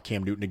roll out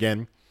Cam Newton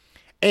again.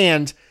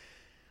 And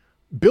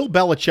Bill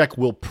Belichick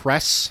will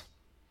press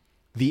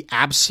the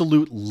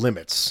absolute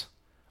limits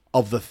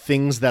of the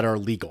things that are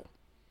legal,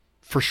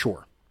 for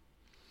sure.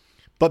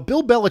 But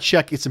Bill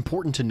Belichick, it's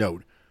important to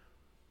note,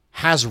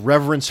 has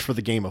reverence for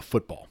the game of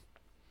football.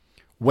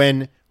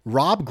 When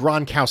Rob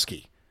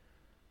Gronkowski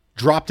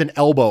dropped an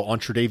elbow on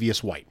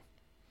Tre'Davious White,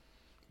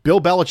 Bill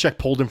Belichick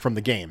pulled him from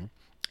the game,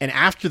 and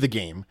after the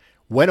game,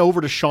 went over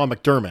to Sean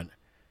McDermott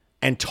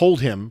and told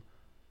him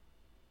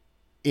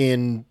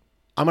I'm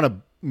going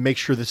to make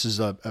sure this is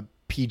a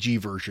PG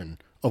version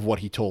of what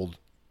he told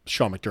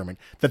Sean McDermott,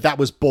 that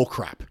was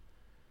bullcrap.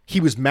 He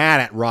was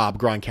mad at Rob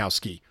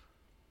Gronkowski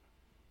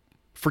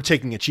for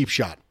taking a cheap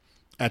shot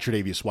at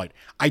Tre'Davious White.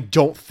 I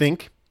don't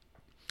think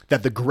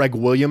that the Greg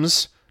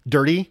Williams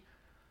dirty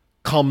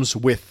comes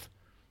with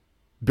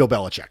Bill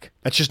Belichick.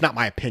 That's just not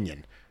my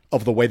opinion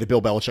of the way that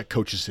Bill Belichick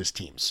coaches his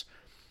teams.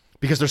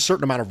 Because there's a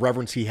certain amount of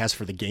reverence he has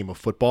for the game of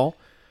football.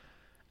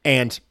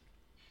 And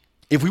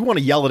if we want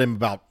to yell at him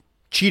about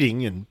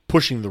cheating and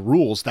pushing the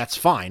rules, that's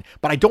fine.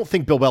 But I don't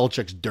think Bill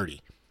Belichick's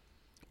dirty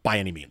by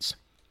any means.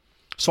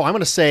 So I'm going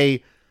to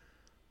say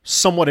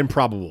somewhat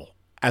improbable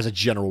as a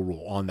general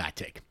rule on that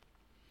take.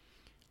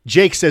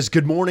 Jake says,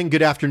 good morning,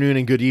 good afternoon,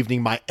 and good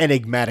evening, my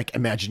enigmatic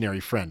imaginary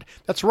friend.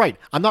 That's right.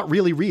 I'm not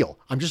really real.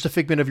 I'm just a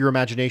figment of your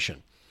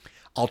imagination.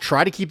 I'll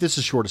try to keep this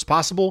as short as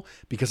possible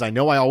because I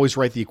know I always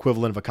write the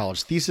equivalent of a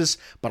college thesis,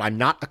 but I'm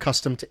not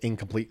accustomed to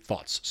incomplete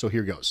thoughts. So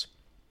here goes.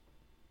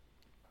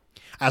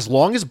 As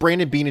long as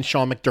Brandon Beane and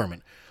Sean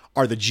McDermott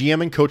are the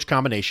GM and coach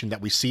combination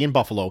that we see in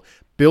Buffalo,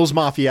 Bills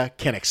Mafia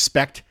can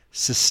expect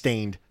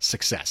sustained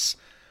success.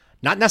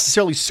 Not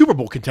necessarily Super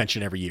Bowl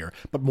contention every year,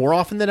 but more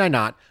often than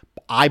not,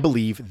 I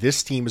believe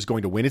this team is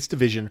going to win its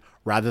division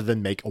rather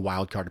than make a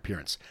wild card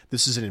appearance.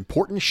 This is an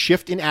important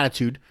shift in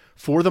attitude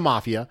for the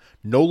Mafia,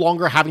 no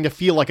longer having to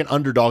feel like an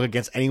underdog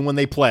against anyone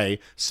they play,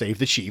 save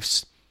the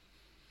Chiefs.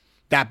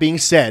 That being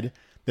said,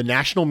 the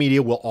national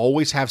media will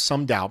always have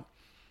some doubt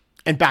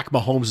and back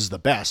Mahomes is the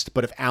best,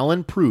 but if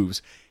Allen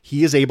proves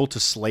he is able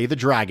to slay the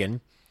dragon,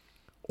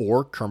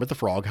 or Kermit the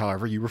Frog,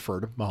 however you refer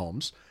to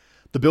Mahomes,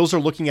 the Bills are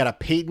looking at a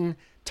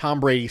Peyton-Tom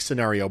Brady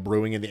scenario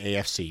brewing in the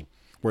AFC,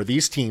 where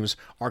these teams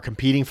are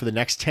competing for the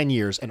next 10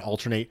 years and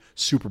alternate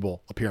Super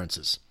Bowl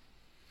appearances.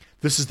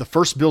 This is the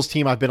first Bills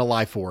team I've been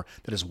alive for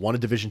that has won a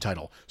division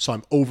title, so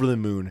I'm over the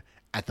moon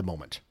at the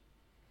moment.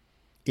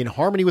 In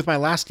harmony with my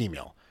last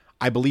email,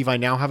 I believe I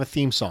now have a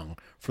theme song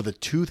for the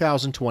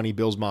 2020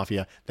 Bills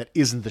Mafia that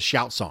isn't the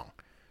shout song,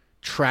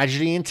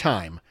 Tragedy in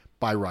Time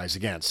by Rise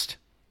Against.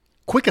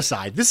 Quick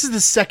aside, this is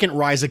the second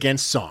Rise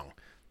Against song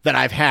that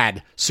I've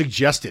had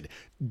suggested.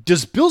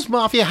 Does Bills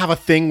Mafia have a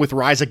thing with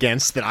Rise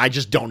Against that I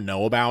just don't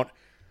know about?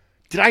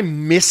 Did I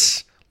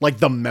miss,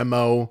 the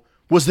memo?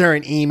 Was there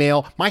an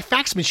email? My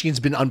fax machine's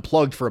been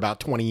unplugged for about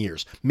 20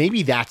 years.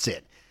 Maybe that's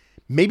it.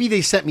 Maybe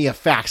they sent me a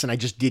fax and I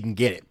just didn't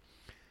get it.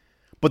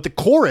 But the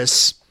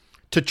chorus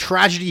to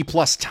Tragedy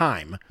Plus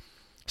Time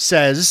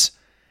says,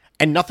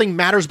 and nothing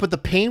matters but the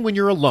pain when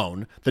you're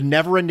alone, the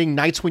never-ending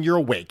nights when you're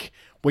awake,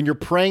 when you're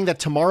praying that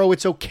tomorrow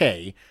it's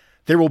okay,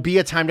 there will be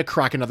a time to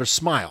crack another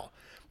smile.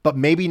 But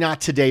maybe not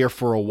today or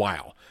for a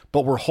while.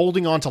 But we're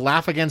holding on to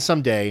laugh again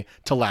someday,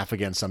 to laugh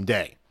again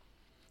someday.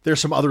 There's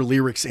some other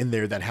lyrics in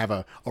there that have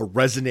a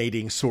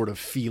resonating sort of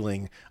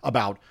feeling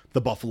about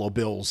the Buffalo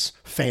Bills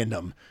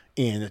fandom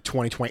in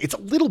 2020. It's a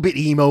little bit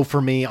emo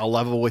for me, I'll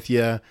level with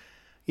you.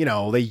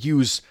 They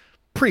use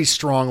pretty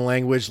strong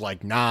language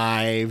like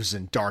knives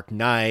and dark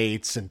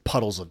nights and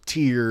puddles of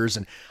tears.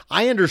 And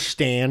I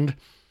understand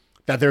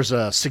that there's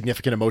a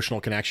significant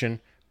emotional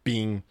connection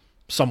being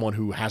someone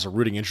who has a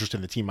rooting interest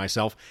in the team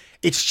myself.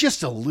 It's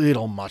just a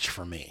little much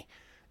for me.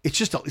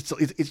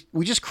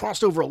 We just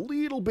crossed over a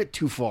little bit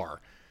too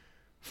far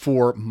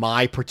for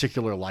my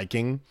particular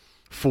liking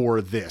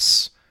for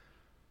this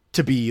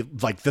to be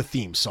the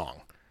theme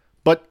song.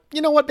 But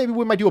you know what? Maybe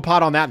we might do a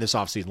pod on that in this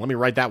offseason. Let me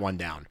write that one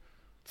down.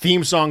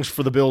 Theme songs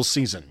for the Bills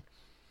season.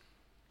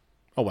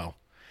 Oh well.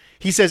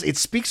 He says, it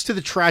speaks to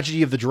the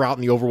tragedy of the drought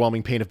and the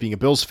overwhelming pain of being a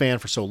Bills fan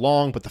for so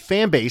long, but the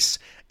fan base,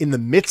 in the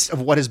midst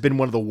of what has been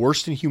one of the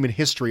worst in human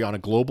history on a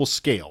global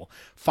scale,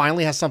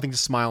 finally has something to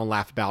smile and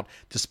laugh about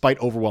despite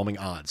overwhelming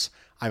odds.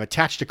 I've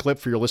attached a clip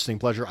for your listening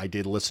pleasure. I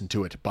did listen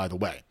to it, by the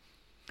way.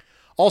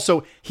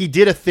 Also, he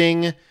did a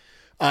thing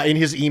in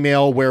his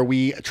email where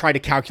we tried to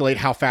calculate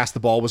how fast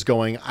the ball was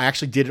going. I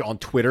actually did it on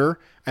Twitter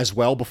as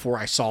well before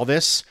I saw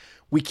this.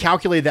 We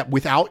calculated that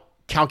without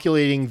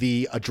calculating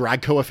the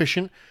drag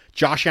coefficient,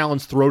 Josh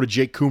Allen's throw to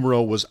Jake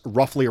Kummerow was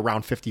roughly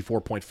around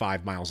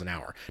 54.5 miles an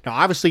hour. Now,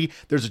 obviously,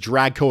 there's a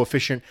drag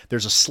coefficient.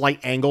 There's a slight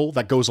angle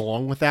that goes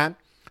along with that.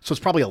 So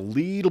it's probably a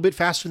little bit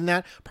faster than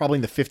that, probably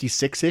in the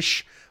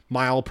 56-ish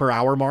mile per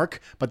hour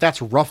mark. But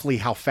that's roughly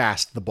how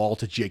fast the ball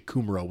to Jake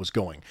Kummerow was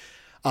going.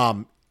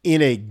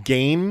 In a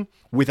game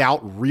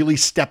without really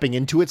stepping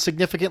into it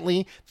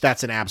significantly,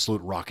 that's an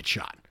absolute rocket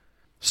shot.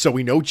 So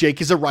we know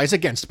Jake is a Rise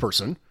Against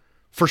person.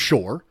 For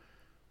sure.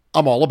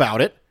 I'm all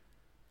about it.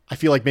 I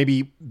feel like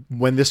maybe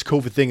when this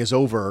COVID thing is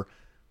over,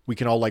 we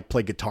can all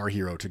play Guitar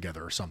Hero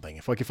together or something.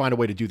 If I could find a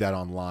way to do that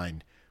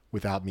online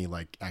without me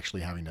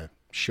actually having to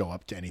show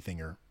up to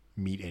anything or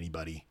meet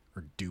anybody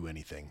or do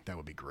anything, that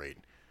would be great.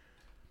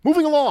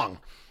 Moving along.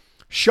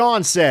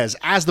 Sean says,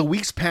 as the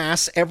weeks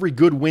pass, every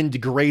good win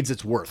degrades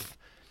its worth.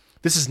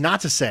 This is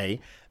not to say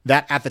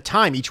that at the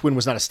time each win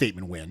was not a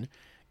statement win.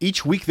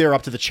 Each week they're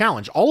up to the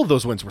challenge. All of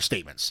those wins were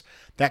statements.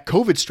 That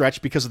COVID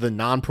stretch because of the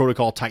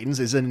non-protocol Titans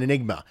is an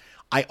enigma.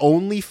 I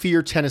only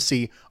fear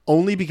Tennessee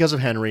only because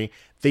of Henry.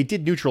 They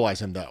did neutralize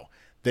him, though.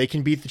 They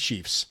can beat the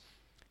Chiefs.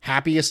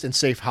 Happiest and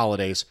safe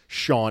holidays,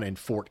 Sean in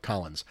Fort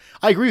Collins.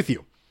 I agree with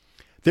you.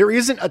 There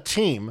isn't a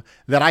team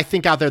that I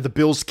think out there the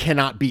Bills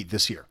cannot beat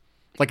this year.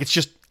 Like it's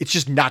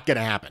just not going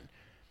to happen.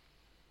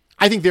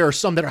 I think there are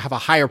some that have a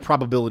higher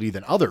probability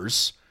than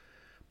others,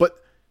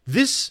 but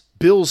this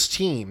Bills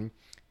team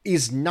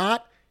is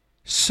not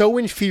so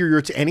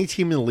inferior to any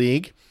team in the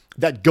league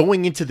that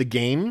going into the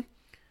game,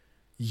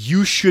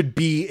 you should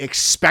be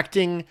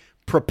expecting,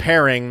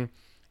 preparing,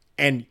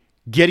 and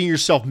getting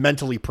yourself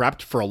mentally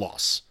prepped for a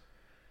loss.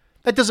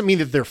 That doesn't mean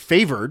that they're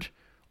favored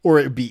or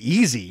it would be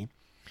easy.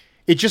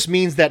 It just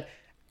means that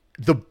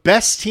the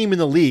best team in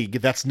the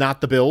league that's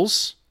not the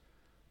Bills,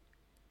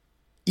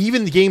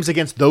 even the games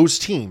against those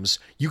teams,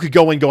 you could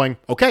go in going,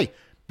 okay,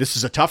 this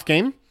is a tough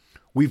game.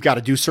 We've got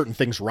to do certain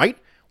things right.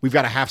 We've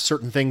got to have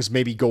certain things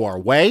maybe go our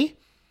way.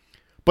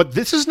 But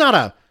this is not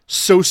a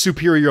so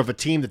superior of a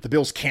team that the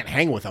Bills can't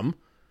hang with them.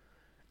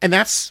 And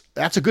that's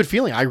a good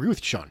feeling. I agree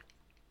with you, Sean.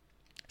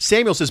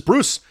 Samuel says,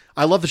 Bruce,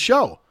 I love the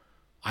show.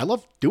 I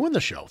love doing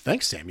the show.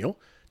 Thanks, Samuel.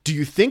 Do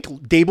you think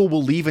Dable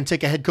will leave and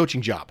take a head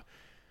coaching job?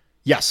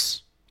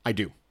 Yes, I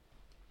do.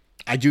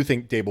 I do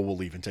think Dable will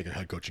leave and take a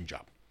head coaching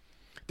job.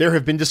 There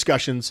have been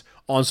discussions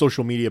on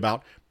social media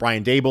about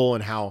Brian Dable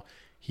and how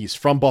he's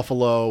from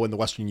Buffalo and the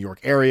Western New York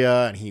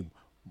area and he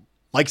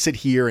likes it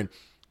here. And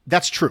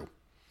that's true.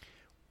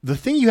 The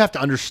thing you have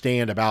to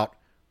understand about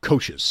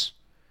coaches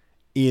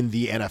in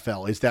the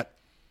NFL is that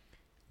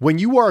when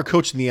you are a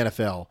coach in the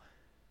NFL,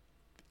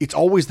 it's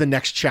always the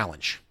next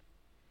challenge.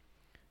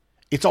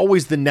 It's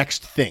always the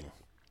next thing.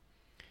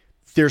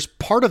 There's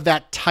part of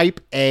that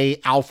type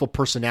A alpha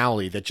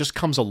personality that just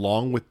comes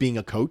along with being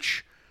a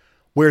coach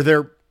where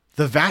the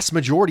vast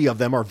majority of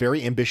them are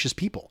very ambitious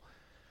people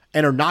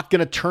and are not going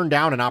to turn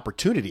down an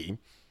opportunity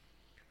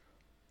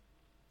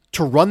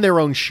to run their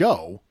own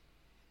show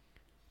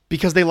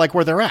because they like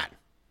where they're at.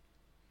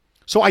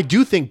 So I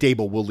do think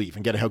Dable will leave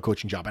and get a head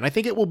coaching job, and I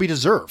think it will be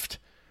deserved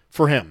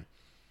for him.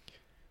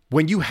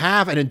 When you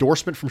have an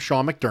endorsement from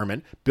Sean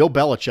McDermott, Bill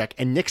Belichick,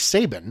 and Nick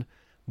Saban,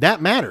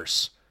 that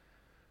matters.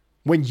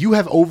 When you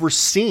have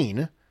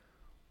overseen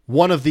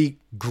one of the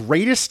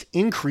greatest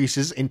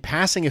increases in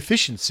passing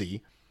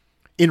efficiency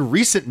in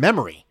recent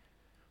memory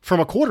from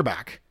a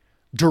quarterback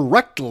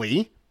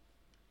directly,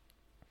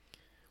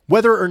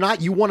 whether or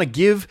not you want to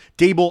give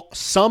Dable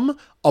some,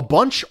 a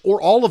bunch,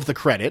 or all of the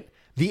credit,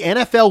 the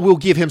NFL will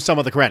give him some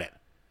of the credit.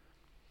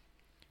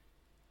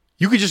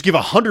 You could just give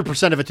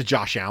 100% of it to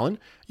Josh Allen.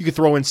 You could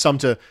throw in some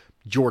to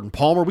Jordan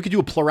Palmer. We could do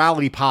a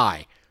plurality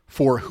pie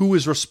for who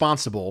is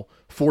responsible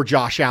for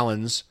Josh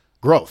Allen's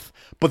growth.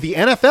 But the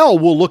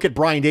NFL will look at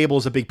Brian Dable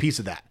as a big piece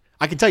of that.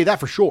 I can tell you that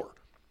for sure.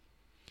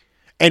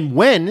 And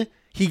when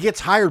he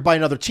gets hired by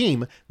another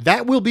team,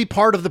 that will be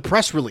part of the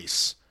press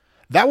release.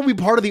 That will be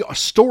part of the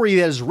story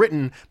that is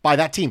written by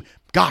that team.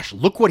 Gosh,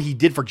 look what he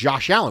did for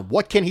Josh Allen.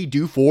 What can he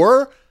do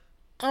for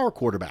our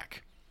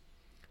quarterback?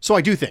 So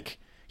I do think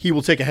he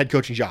will take a head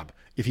coaching job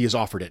if he is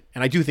offered it.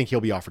 And I do think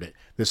he'll be offered it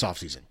this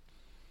offseason.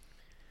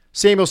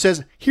 Samuel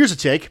says, here's a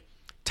take.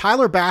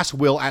 Tyler Bass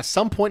will, at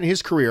some point in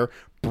his career,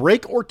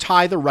 break or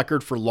tie the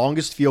record for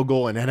longest field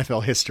goal in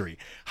NFL history.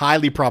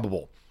 Highly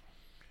probable.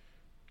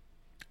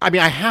 I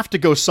mean, I have to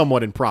go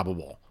somewhat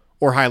improbable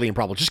or highly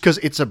improbable just because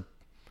it's an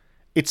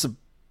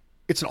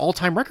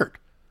all-time record.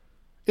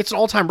 It's an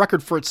all-time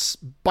record for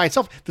by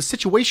itself. The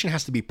situation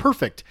has to be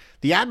perfect.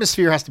 The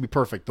atmosphere has to be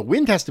perfect. The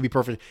wind has to be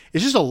perfect.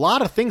 It's just a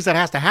lot of things that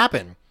has to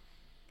happen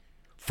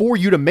for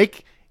you to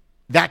make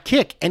that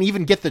kick and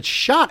even get the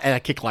shot at a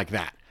kick like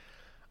that.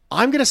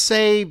 I'm going to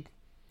say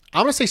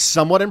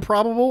somewhat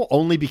improbable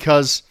only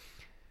because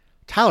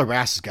Tyler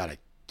Bass has got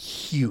a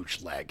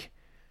huge leg.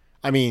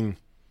 I mean,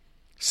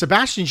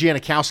 Sebastian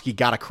Janikowski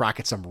got a crack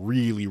at some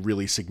really,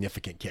 really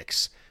significant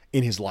kicks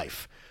in his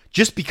life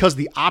just because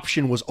the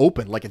option was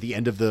open, like at the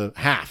end of the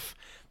half.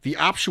 The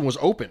option was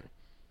open.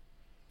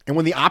 And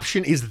when the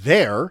option is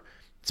there,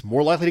 it's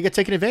more likely to get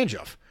taken advantage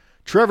of.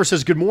 Trevor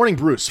says, good morning,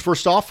 Bruce.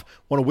 First off,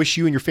 want to wish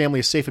you and your family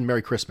a safe and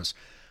Merry Christmas.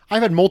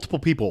 I've had multiple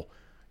people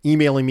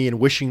emailing me and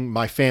wishing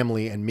my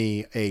family and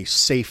me a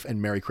safe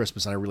and Merry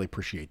Christmas, and I really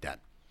appreciate that.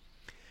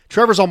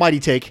 Trevor's almighty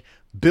take,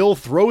 Bill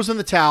throws in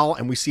the towel,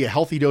 and we see a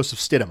healthy dose of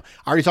Stidham.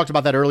 I already talked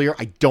about that earlier.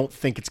 I don't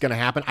think it's going to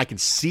happen. I can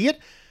see it,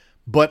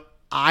 but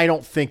I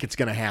don't think it's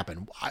going to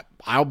happen.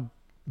 I'll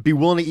be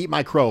willing to eat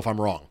my crow if I'm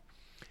wrong.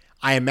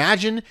 I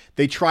imagine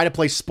they try to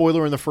play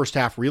spoiler in the first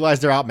half, realize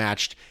they're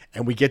outmatched,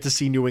 and we get to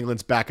see New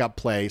England's backup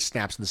play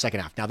snaps in the second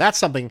half. Now, that's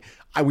something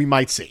we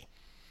might see.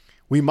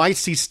 We might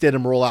see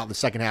Stidham roll out in the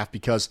second half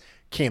because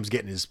Cam's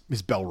getting his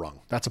bell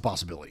rung. That's a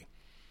possibility.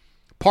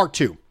 Part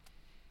 2.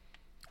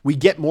 We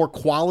get more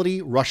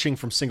quality rushing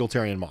from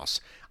Singletary and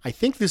Moss. I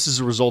think this is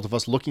a result of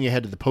us looking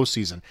ahead to the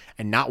postseason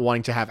and not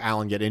wanting to have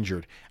Allen get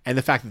injured, and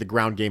the fact that the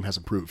ground game has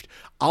improved.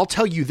 I'll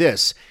tell you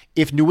this,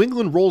 if New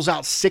England rolls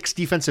out 6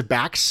 defensive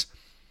backs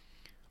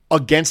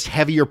against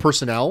heavier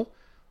personnel,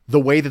 the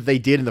way that they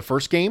did in the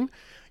first game,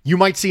 you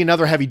might see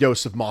another heavy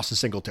dose of Moss and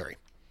Singletary.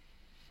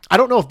 I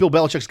don't know if Bill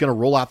Belichick's going to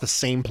roll out the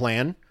same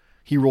plan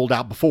he rolled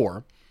out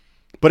before,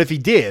 but if he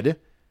did,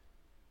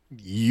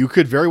 you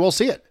could very well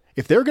see it.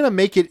 If they're going to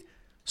make it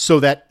so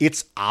that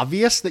it's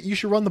obvious that you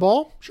should run the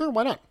ball? Sure,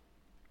 why not?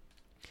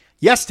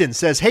 Yeston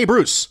says, hey,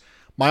 Bruce,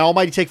 my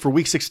almighty take for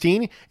week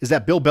 16 is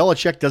that Bill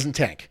Belichick doesn't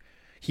tank.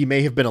 He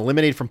may have been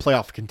eliminated from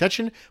playoff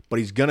contention, but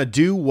he's going to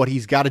do what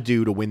he's got to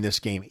do to win this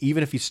game,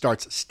 even if he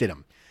starts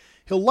Stidham.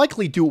 He'll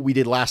likely do what we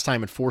did last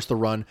time and force the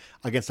run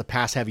against a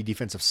pass-heavy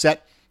defensive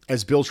set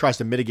as Bill tries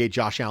to mitigate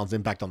Josh Allen's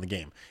impact on the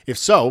game. If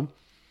so,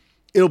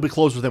 it'll be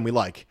closer than we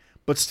like,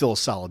 but still a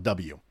solid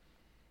W.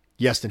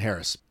 Yeston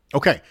Harris.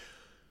 Okay.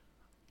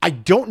 I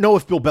don't know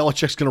if Bill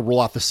Belichick's going to roll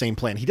out the same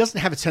plan. He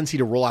doesn't have a tendency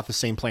to roll out the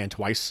same plan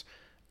twice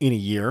in a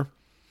year,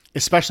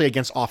 especially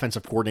against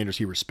offensive coordinators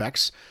he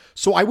respects.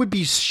 So I would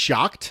be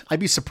shocked. I'd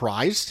be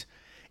surprised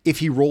if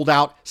he rolled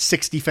out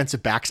 6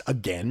 defensive backs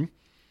again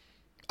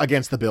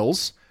against the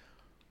Bills,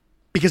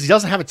 because he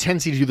doesn't have a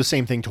tendency to do the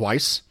same thing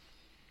twice.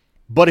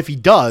 But if he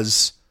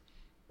does,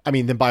 I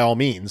mean, then by all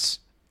means,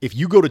 if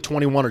you go to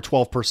 21 or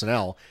 12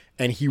 personnel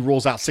and he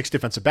rolls out 6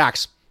 defensive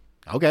backs,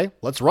 okay,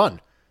 let's run.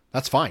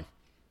 That's fine.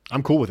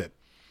 I'm cool with it.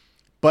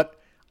 But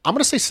I'm going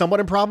to say somewhat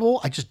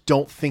improbable. I just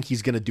don't think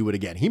he's going to do it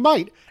again. He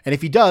might. And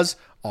if he does,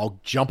 I'll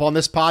jump on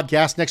this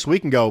podcast next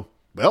week and go,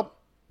 well,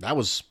 that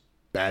was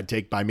bad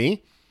take by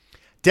me.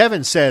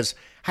 Devin says,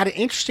 had an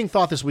interesting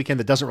thought this weekend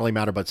that doesn't really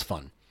matter, but it's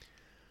fun.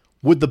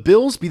 Would the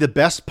Bills be the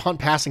best punt,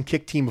 pass, and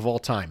kick team of all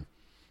time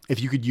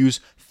if you could use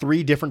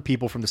 3 different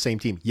people from the same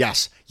team?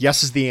 Yes.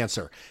 Yes is the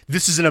answer.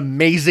 This is an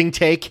amazing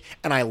take,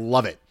 and I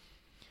love it.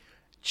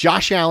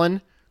 Josh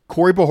Allen,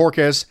 Corey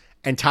Bojorquez,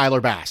 and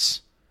Tyler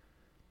Bass.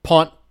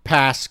 Punt,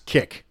 pass,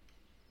 kick.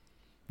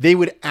 They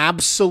would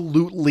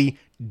absolutely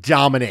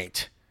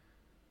dominate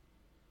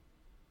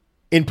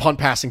in punt,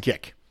 pass, and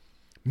kick.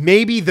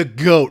 Maybe the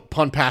GOAT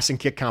punt, pass, and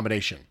kick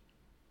combination.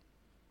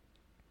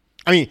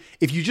 I mean,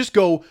 if you just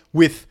go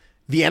with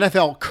the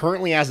NFL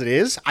currently as it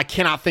is, I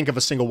cannot think of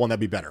a single one that'd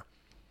be better.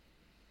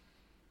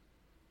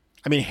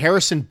 I mean,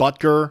 Harrison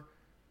Butker,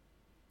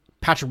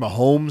 Patrick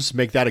Mahomes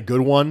make that a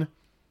good one.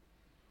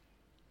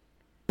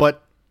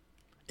 But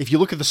if you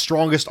look at the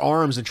strongest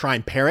arms and try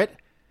and pair it,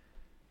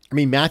 I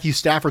mean, Matthew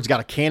Stafford's got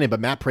a cannon, but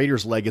Matt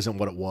Prater's leg isn't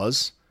what it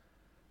was.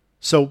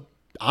 So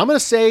I'm going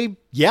to say,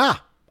 yeah,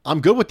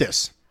 I'm good with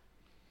this.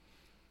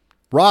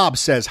 Rob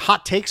says,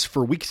 hot takes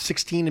for week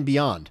 16 and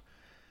beyond.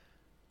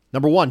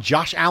 Number 1,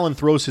 Josh Allen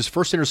throws his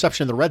first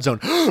interception in the red zone.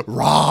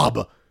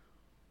 Rob,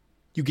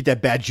 you get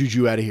that bad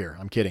juju out of here.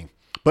 I'm kidding.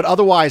 But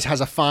otherwise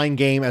has a fine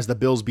game as the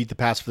Bills beat the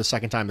Pats for the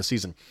second time this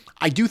season.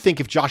 I do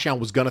think if Josh Allen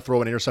was going to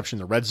throw an interception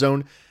in the red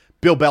zone,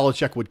 Bill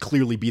Belichick would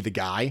clearly be the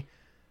guy.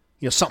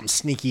 You know, something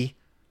sneaky,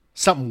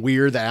 something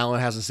weird that Allen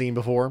hasn't seen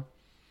before.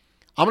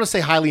 I'm going to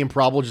say highly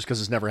improbable just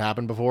because it's never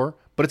happened before,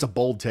 but it's a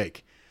bold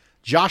take.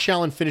 Josh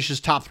Allen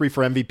finishes top 3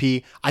 for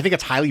MVP. I think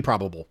it's highly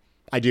probable.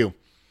 I do.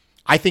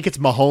 I think it's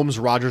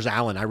Mahomes, Rodgers,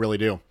 Allen. I really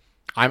do.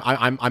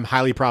 I'm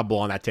highly probable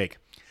on that take.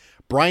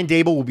 Brian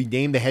Daboll will be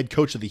named the head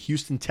coach of the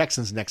Houston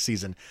Texans next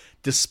season,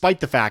 despite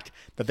the fact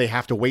that they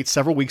have to wait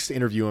several weeks to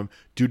interview him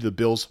due to the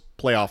Bills'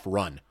 playoff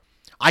run.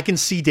 I can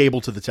see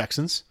Daboll to the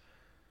Texans.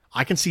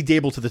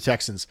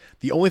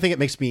 The only thing that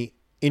makes me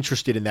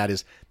interested in that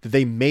is that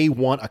they may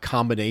want a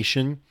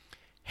combination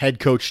head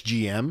coach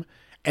GM,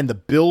 and the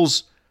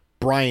Bills'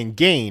 Brian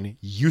Gain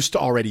used to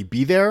already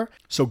be there.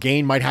 So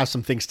Gain might have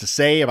some things to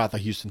say about the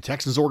Houston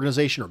Texans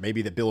organization, or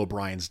maybe that Bill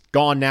O'Brien's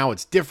gone now.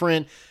 It's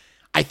different.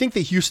 I think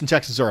the Houston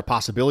Texans are a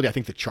possibility. I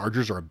think the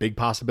Chargers are a big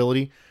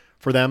possibility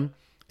for them,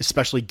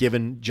 especially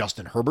given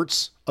Justin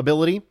Herbert's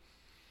ability.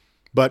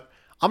 But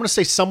I'm going to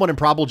say somewhat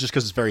improbable just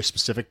because it's a very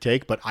specific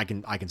take, but I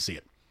can see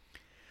it.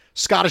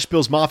 Scottish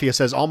Bills Mafia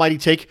says, almighty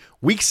take,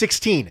 week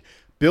 16.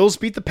 Bills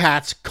beat the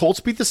Pats, Colts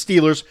beat the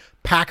Steelers,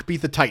 Pack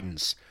beat the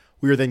Titans.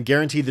 We are then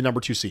guaranteed the number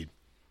 2 seed.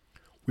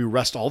 We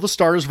rest all the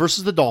starters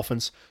versus the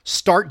Dolphins,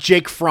 start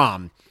Jake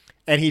Fromm,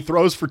 and he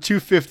throws for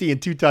 250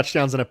 and 2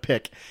 touchdowns and a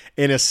pick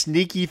in a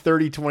sneaky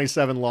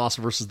 30-27 loss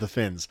versus the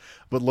Finns,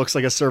 but looks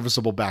like a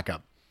serviceable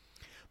backup.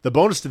 The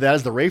bonus to that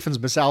is the Ravens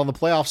miss out on the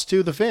playoffs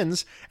to the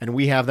Finns, and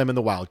we have them in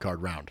the wild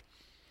card round.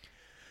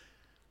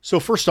 So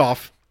first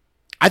off,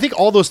 I think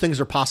all those things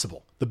are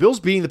possible. The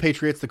Bills beating the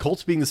Patriots, the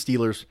Colts beating the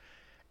Steelers,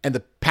 and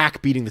the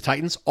Pack beating the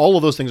Titans, all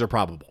of those things are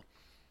probable.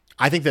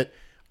 I think that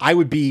I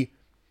would be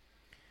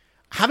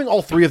having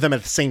all 3 of them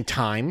at the same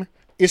time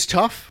is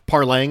tough,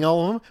 parlaying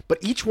all of them, but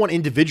each one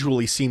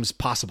individually seems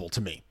possible to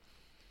me.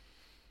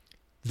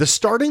 The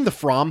starting the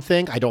Fromm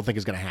thing, I don't think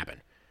is going to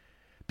happen.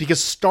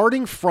 Because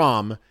starting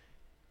Fromm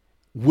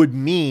would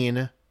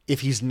mean,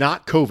 if he's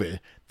not COVID,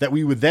 that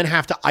we would then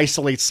have to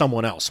isolate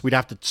someone else. We'd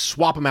have to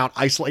swap him out,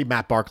 isolate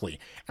Matt Barkley.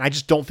 And I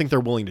just don't think they're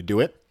willing to do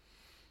it.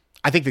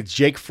 I think that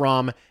Jake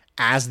Fromm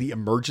as the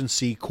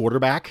emergency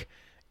quarterback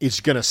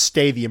is going to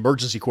stay the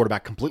emergency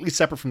quarterback completely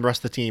separate from the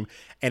rest of the team.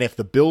 And if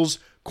the Bills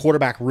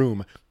quarterback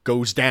room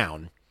goes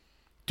down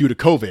due to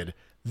COVID,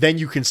 then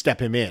you can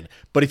step him in.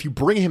 But if you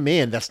bring him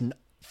in, that's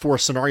for a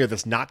scenario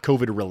that's not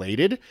COVID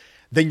related,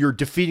 then you're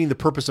defeating the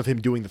purpose of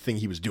him doing the thing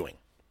he was doing.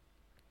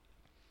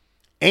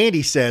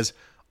 Andy says,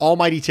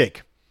 almighty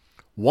take.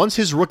 Once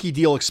his rookie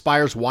deal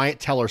expires, Wyatt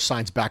Teller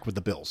signs back with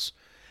the Bills.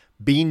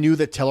 Bean knew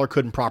that Teller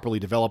couldn't properly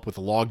develop with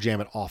the logjam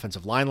at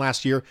offensive line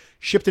last year,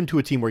 shipped him to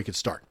a team where he could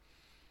start.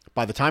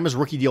 By the time his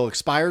rookie deal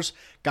expires,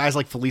 guys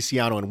like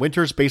Feliciano and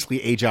Winters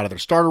basically age out of their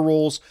starter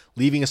roles,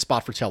 leaving a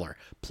spot for Teller.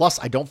 Plus,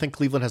 I don't think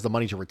Cleveland has the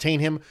money to retain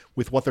him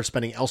with what they're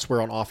spending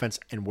elsewhere on offense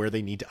and where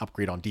they need to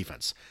upgrade on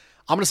defense.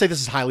 I'm going to say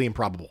this is highly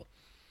improbable.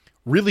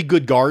 Really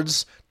good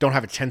guards don't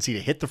have a tendency to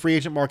hit the free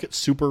agent market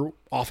super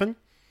often,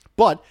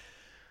 but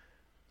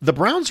the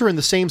Browns are in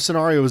the same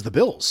scenario as the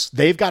Bills.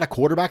 They've got a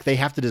quarterback they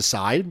have to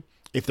decide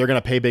if they're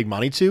going to pay big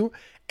money to,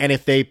 and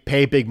if they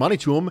pay big money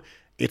to him,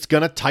 it's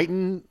going to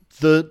tighten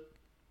the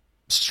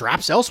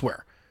straps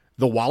elsewhere.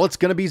 The wallet's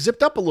going to be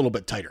zipped up a little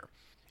bit tighter.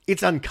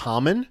 It's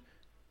uncommon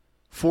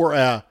for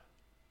a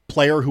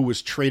player who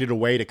was traded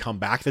away to come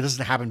back. That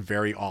doesn't happen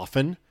very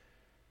often,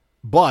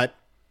 but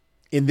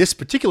in this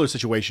particular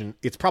situation,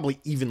 it's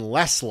probably even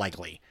less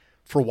likely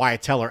for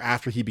Wyatt Teller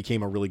after he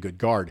became a really good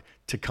guard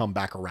to come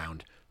back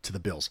around to the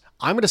Bills.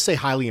 I'm going to say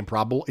highly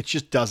improbable. It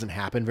just doesn't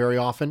happen very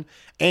often.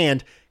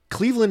 And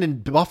Cleveland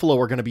and Buffalo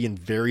are going to be in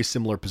very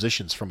similar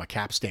positions from a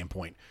cap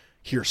standpoint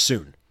here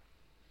soon.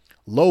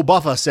 Low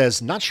Buffa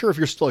says, not sure if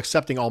you're still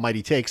accepting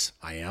almighty takes.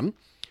 I am.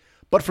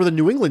 But for the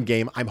New England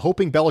game, I'm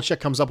hoping Belichick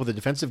comes up with a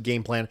defensive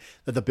game plan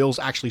that the Bills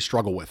actually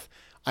struggle with.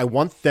 I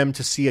want them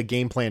to see a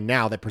game plan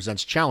now that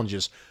presents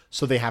challenges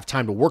so they have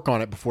time to work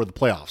on it before the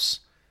playoffs.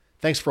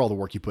 Thanks for all the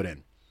work you put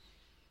in.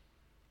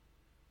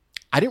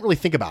 I didn't really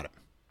think about it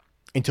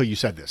until you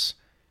said this.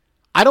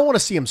 I don't want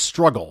to see him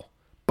struggle,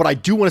 but I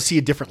do want to see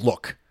a different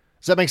look.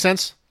 Does that make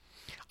sense?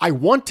 I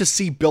want to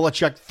see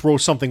Belichick throw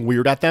something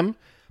weird at them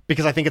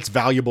because I think it's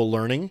valuable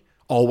learning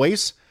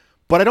always,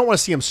 but I don't want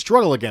to see him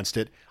struggle against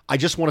it. I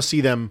just want to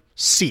see them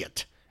see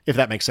it, if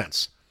that makes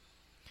sense.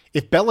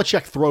 If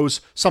Belichick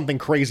throws something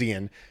crazy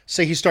in,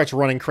 say he starts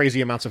running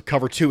crazy amounts of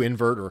cover 2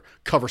 invert or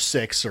cover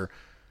 6 or,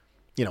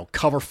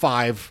 cover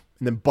 5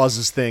 and then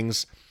buzzes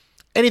things,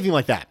 anything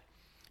like that.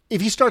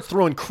 If he starts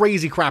throwing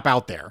crazy crap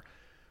out there,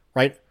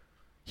 right?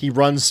 He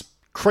runs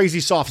crazy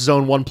soft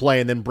zone one play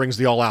and then brings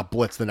the all-out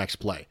blitz the next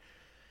play.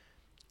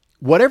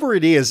 Whatever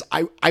it is,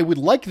 I would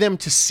like them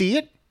to see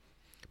it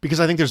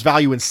because I think there's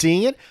value in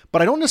seeing it,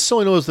 but I don't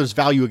necessarily know if there's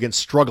value against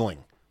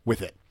struggling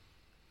with it.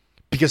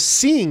 Because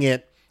seeing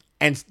it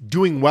and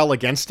doing well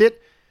against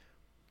it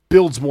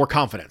builds more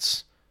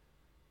confidence.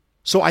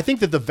 So I think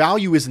that the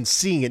value is in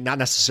seeing it, not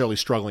necessarily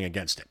struggling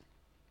against it.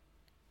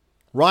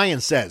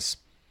 Ryan says,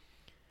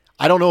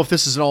 I don't know if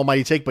this is an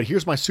almighty take, but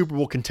here's my Super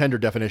Bowl contender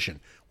definition.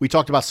 We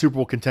talked about Super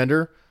Bowl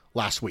contender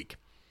last week.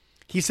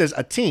 He says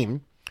a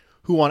team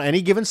who on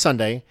any given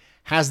Sunday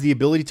has the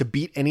ability to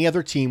beat any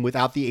other team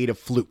without the aid of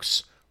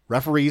flukes,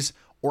 referees,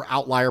 or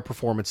outlier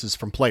performances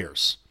from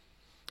players.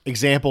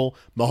 Example,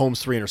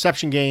 Mahomes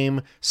 3-interception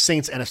game,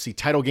 Saints NFC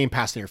title game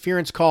pass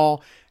interference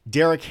call,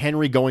 Derrick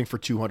Henry going for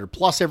 200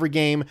 plus every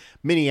game,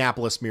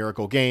 Minneapolis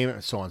miracle game,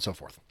 and so on and so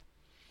forth.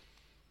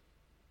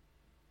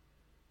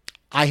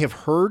 I have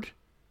heard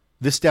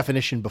this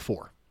definition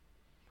before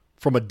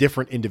from a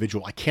different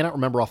individual. I cannot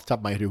remember off the top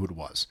of my head who it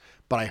was,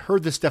 but I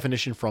heard this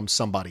definition from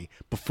somebody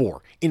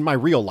before in my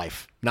real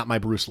life, not my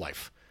Bruce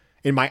life.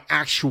 In my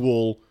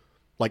actual,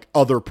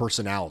 other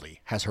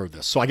personality has heard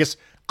this. So I guess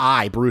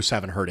I, Bruce,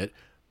 haven't heard it.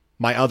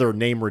 My other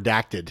name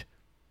redacted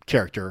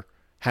character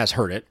has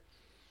heard it.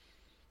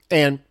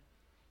 And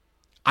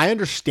I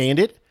understand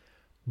it,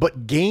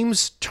 but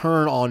games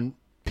turn on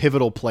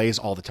pivotal plays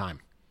all the time.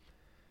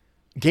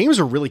 Games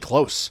are really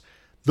close.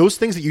 Those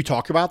things that you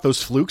talk about,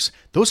 those flukes,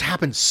 those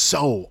happen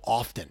so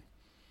often.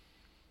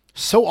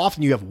 So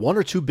often you have one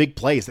or two big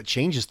plays that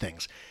changes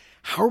things.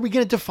 How are we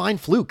going to define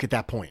fluke at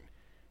that point?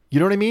 You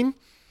know what I mean?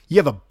 You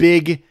have a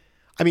big...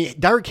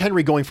 Derrick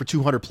Henry going for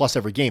 200 plus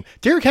every game.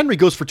 Derrick Henry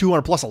goes for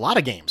 200 plus a lot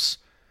of games.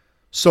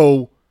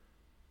 So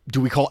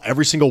do we call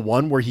every single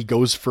one where he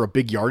goes for a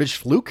big yardage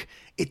fluke?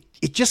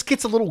 It just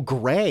gets a little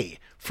gray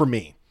for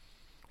me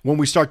when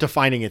we start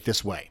defining it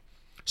this way.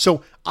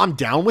 So I'm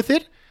down with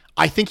it.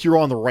 I think you're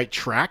on the right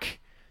track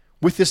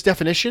with this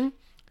definition.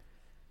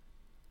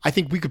 I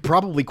think we could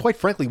probably, quite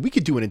frankly, we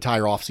could do an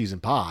entire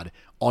offseason pod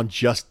on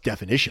just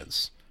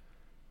definitions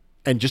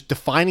and just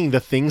defining the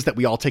things that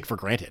we all take for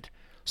granted.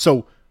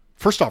 So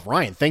first off,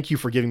 Ryan, thank you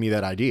for giving me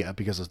that idea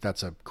because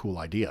that's a cool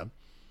idea.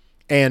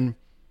 And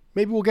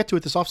maybe we'll get to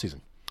it this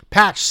offseason.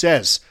 Patch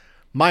says,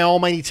 my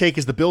almighty take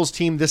is the Bills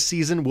team this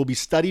season will be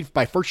studied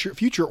by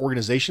future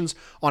organizations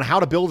on how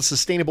to build a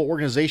sustainable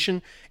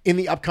organization in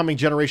the upcoming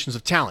generations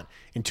of talent.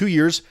 In 2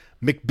 years,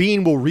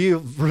 McBean will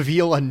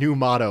reveal a new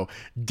motto,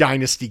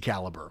 Dynasty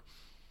Caliber.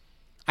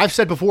 I've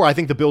said before, I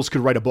think the Bills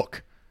could write a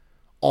book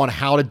on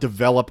how to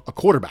develop a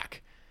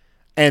quarterback.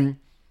 And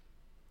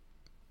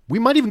we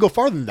might even go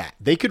farther than that.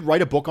 They could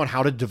write a book on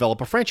how to develop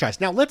a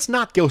franchise. Now, let's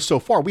not go so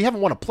far. We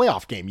haven't won a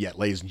playoff game yet,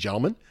 ladies and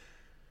gentlemen.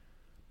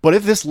 But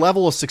if this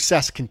level of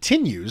success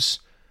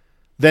continues,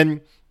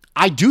 then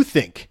I do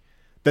think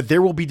that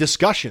there will be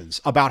discussions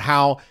about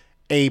how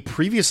a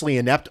previously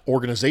inept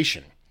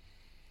organization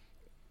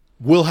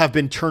will have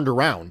been turned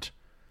around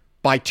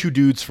by two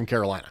dudes from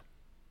Carolina.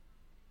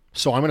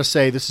 So I'm going to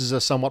say this is a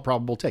somewhat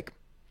probable take.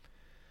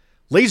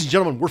 Ladies and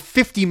gentlemen, we're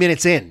 50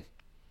 minutes in.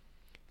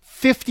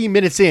 50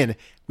 minutes in.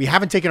 We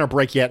haven't taken our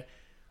break yet.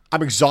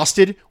 I'm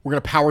exhausted. We're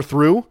going to power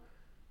through.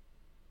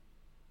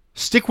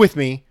 Stick with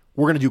me.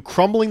 We're going to do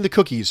Crumbling the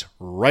Cookies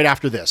right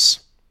after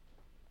this.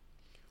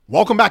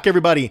 Welcome back,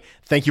 everybody.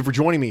 Thank you for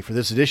joining me for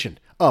this edition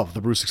of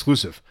the Bruce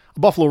Exclusive, a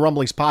Buffalo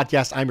Rumblings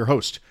podcast. I'm your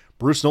host,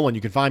 Bruce Nolan. You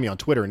can find me on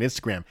Twitter and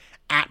Instagram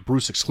at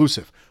Bruce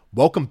Exclusive.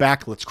 Welcome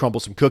back. Let's crumble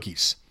some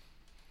cookies.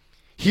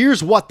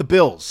 Here's what the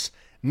Bills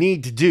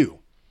need to do.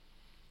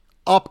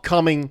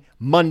 Upcoming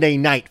Monday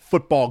night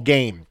football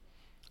game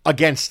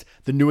against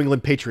the New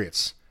England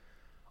Patriots.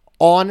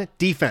 On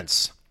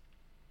defense,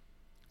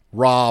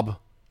 rob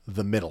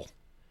the middle.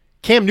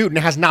 Cam Newton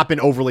has not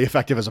been overly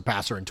effective as a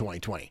passer in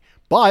 2020,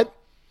 but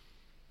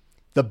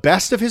the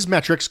best of his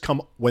metrics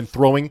come when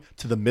throwing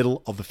to the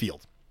middle of the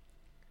field.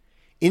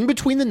 In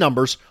between the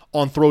numbers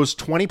on throws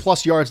 20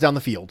 plus yards down the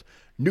field,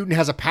 Newton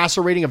has a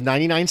passer rating of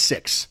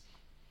 99.6.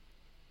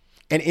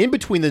 And in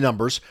between the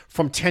numbers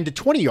from 10 to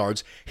 20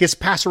 yards, his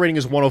passer rating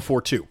is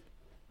 104.2.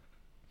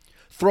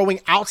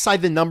 Throwing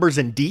outside the numbers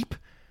and deep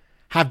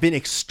have been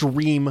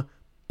extreme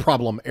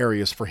problem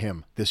areas for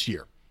him this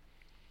year.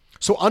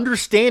 So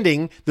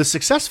understanding the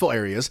successful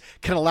areas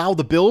can allow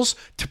the Bills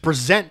to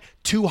present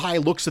too high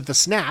looks at the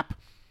snap,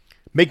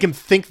 make him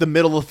think the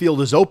middle of the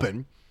field is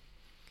open,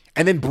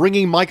 and then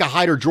bringing Micah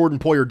Hyde or Jordan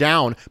Poyer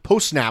down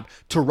post-snap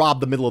to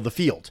rob the middle of the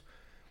field.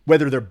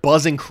 Whether they're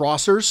buzzing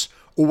crossers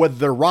or whether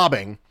they're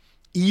robbing,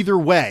 either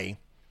way,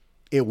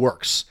 it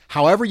works.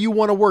 However you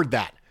want to word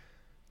that.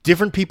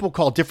 Different people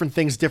call different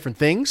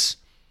things,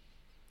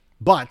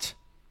 but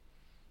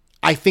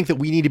I think that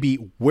we need to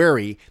be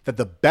wary that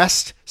the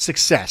best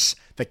success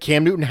that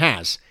Cam Newton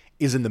has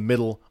is in the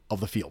middle of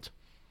the field.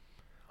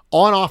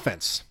 On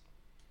offense,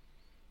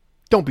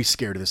 don't be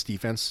scared of this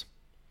defense.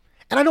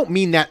 And I don't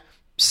mean that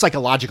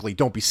psychologically,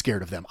 don't be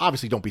scared of them.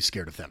 Obviously, don't be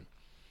scared of them.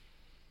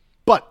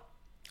 But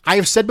I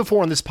have said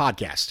before on this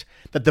podcast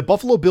that the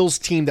Buffalo Bills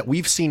team that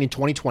we've seen in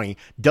 2020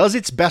 does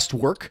its best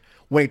work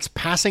when it's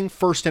passing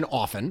first and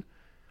often.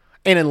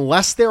 And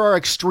unless there are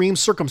extreme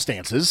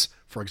circumstances,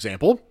 for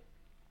example,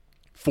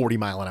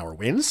 40-mile-an-hour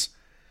winds,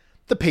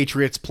 the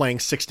Patriots playing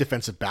 6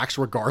 defensive backs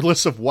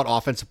regardless of what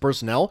offensive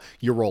personnel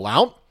you roll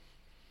out,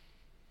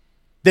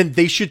 then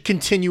they should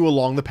continue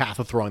along the path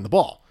of throwing the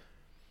ball.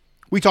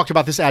 We talked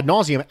about this ad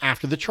nauseum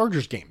after the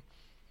Chargers game.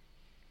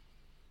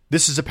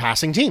 This is a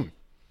passing team.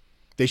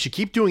 They should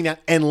keep doing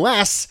that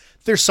unless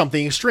there's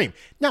something extreme.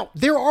 Now,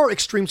 there are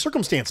extreme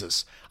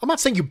circumstances. I'm not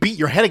saying you beat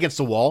your head against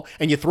the wall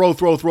and you throw.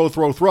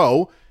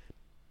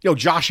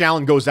 Josh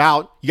Allen goes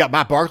out. You got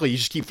Matt Barkley. You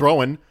just keep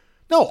throwing.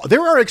 No,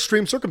 there are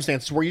extreme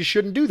circumstances where you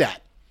shouldn't do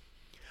that.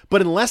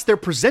 But unless they're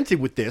presented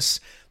with this,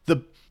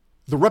 the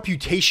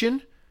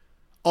reputation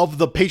of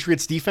the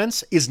Patriots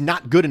defense is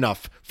not good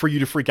enough for you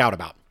to freak out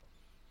about.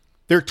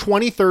 They're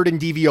 23rd in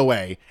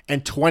DVOA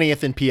and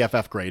 20th in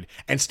PFF grade,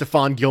 and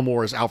Stephon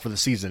Gilmore is out for the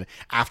season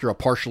after a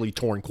partially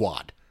torn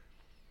quad.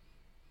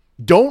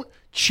 Don't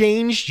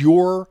change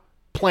your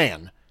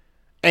plan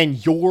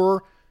and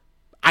your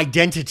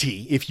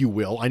identity, if you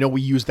will. I know we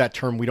use that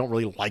term. We don't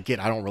really like it.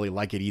 I don't really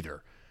like it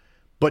either.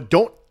 But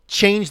don't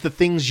change the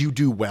things you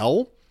do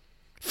well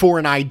for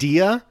an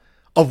idea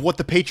of what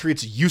the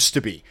Patriots used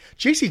to be.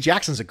 J.C.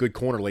 Jackson's a good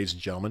corner, ladies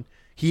and gentlemen.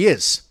 He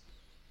is.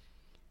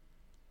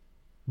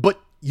 But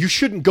you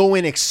shouldn't go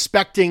in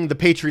expecting the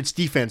Patriots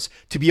defense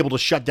to be able to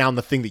shut down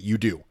the thing that you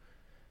do.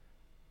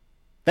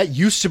 That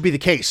used to be the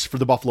case for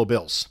the Buffalo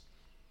Bills.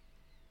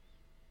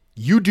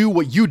 You do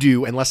what you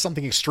do unless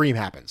something extreme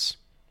happens.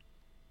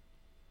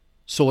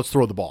 So let's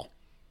throw the ball.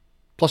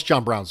 Plus,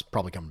 John Brown's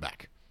probably coming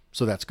back.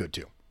 So that's good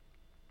too.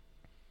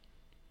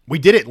 We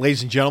did it,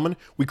 ladies and gentlemen.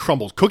 We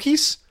crumbled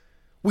cookies.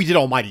 We did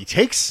almighty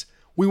takes.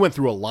 We went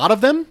through a lot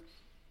of them.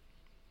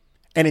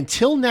 And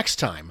until next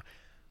time,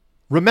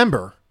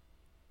 remember,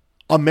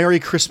 a Merry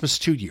Christmas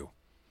to you.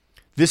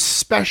 This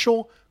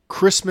special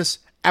Christmas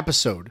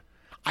episode,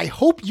 I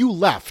hope you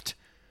left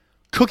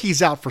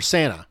cookies out for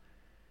Santa.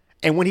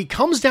 And when he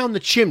comes down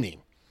the chimney,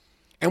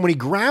 and when he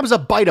grabs a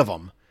bite of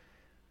them,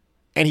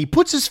 and he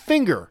puts his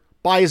finger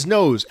by his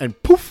nose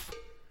and poof,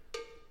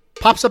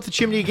 pops up the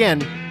chimney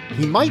again,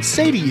 he might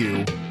say to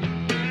you,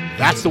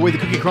 that's the way the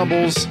cookie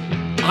crumbles.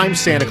 I'm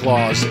Santa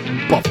Claus,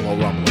 Buffalo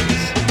Rumblings.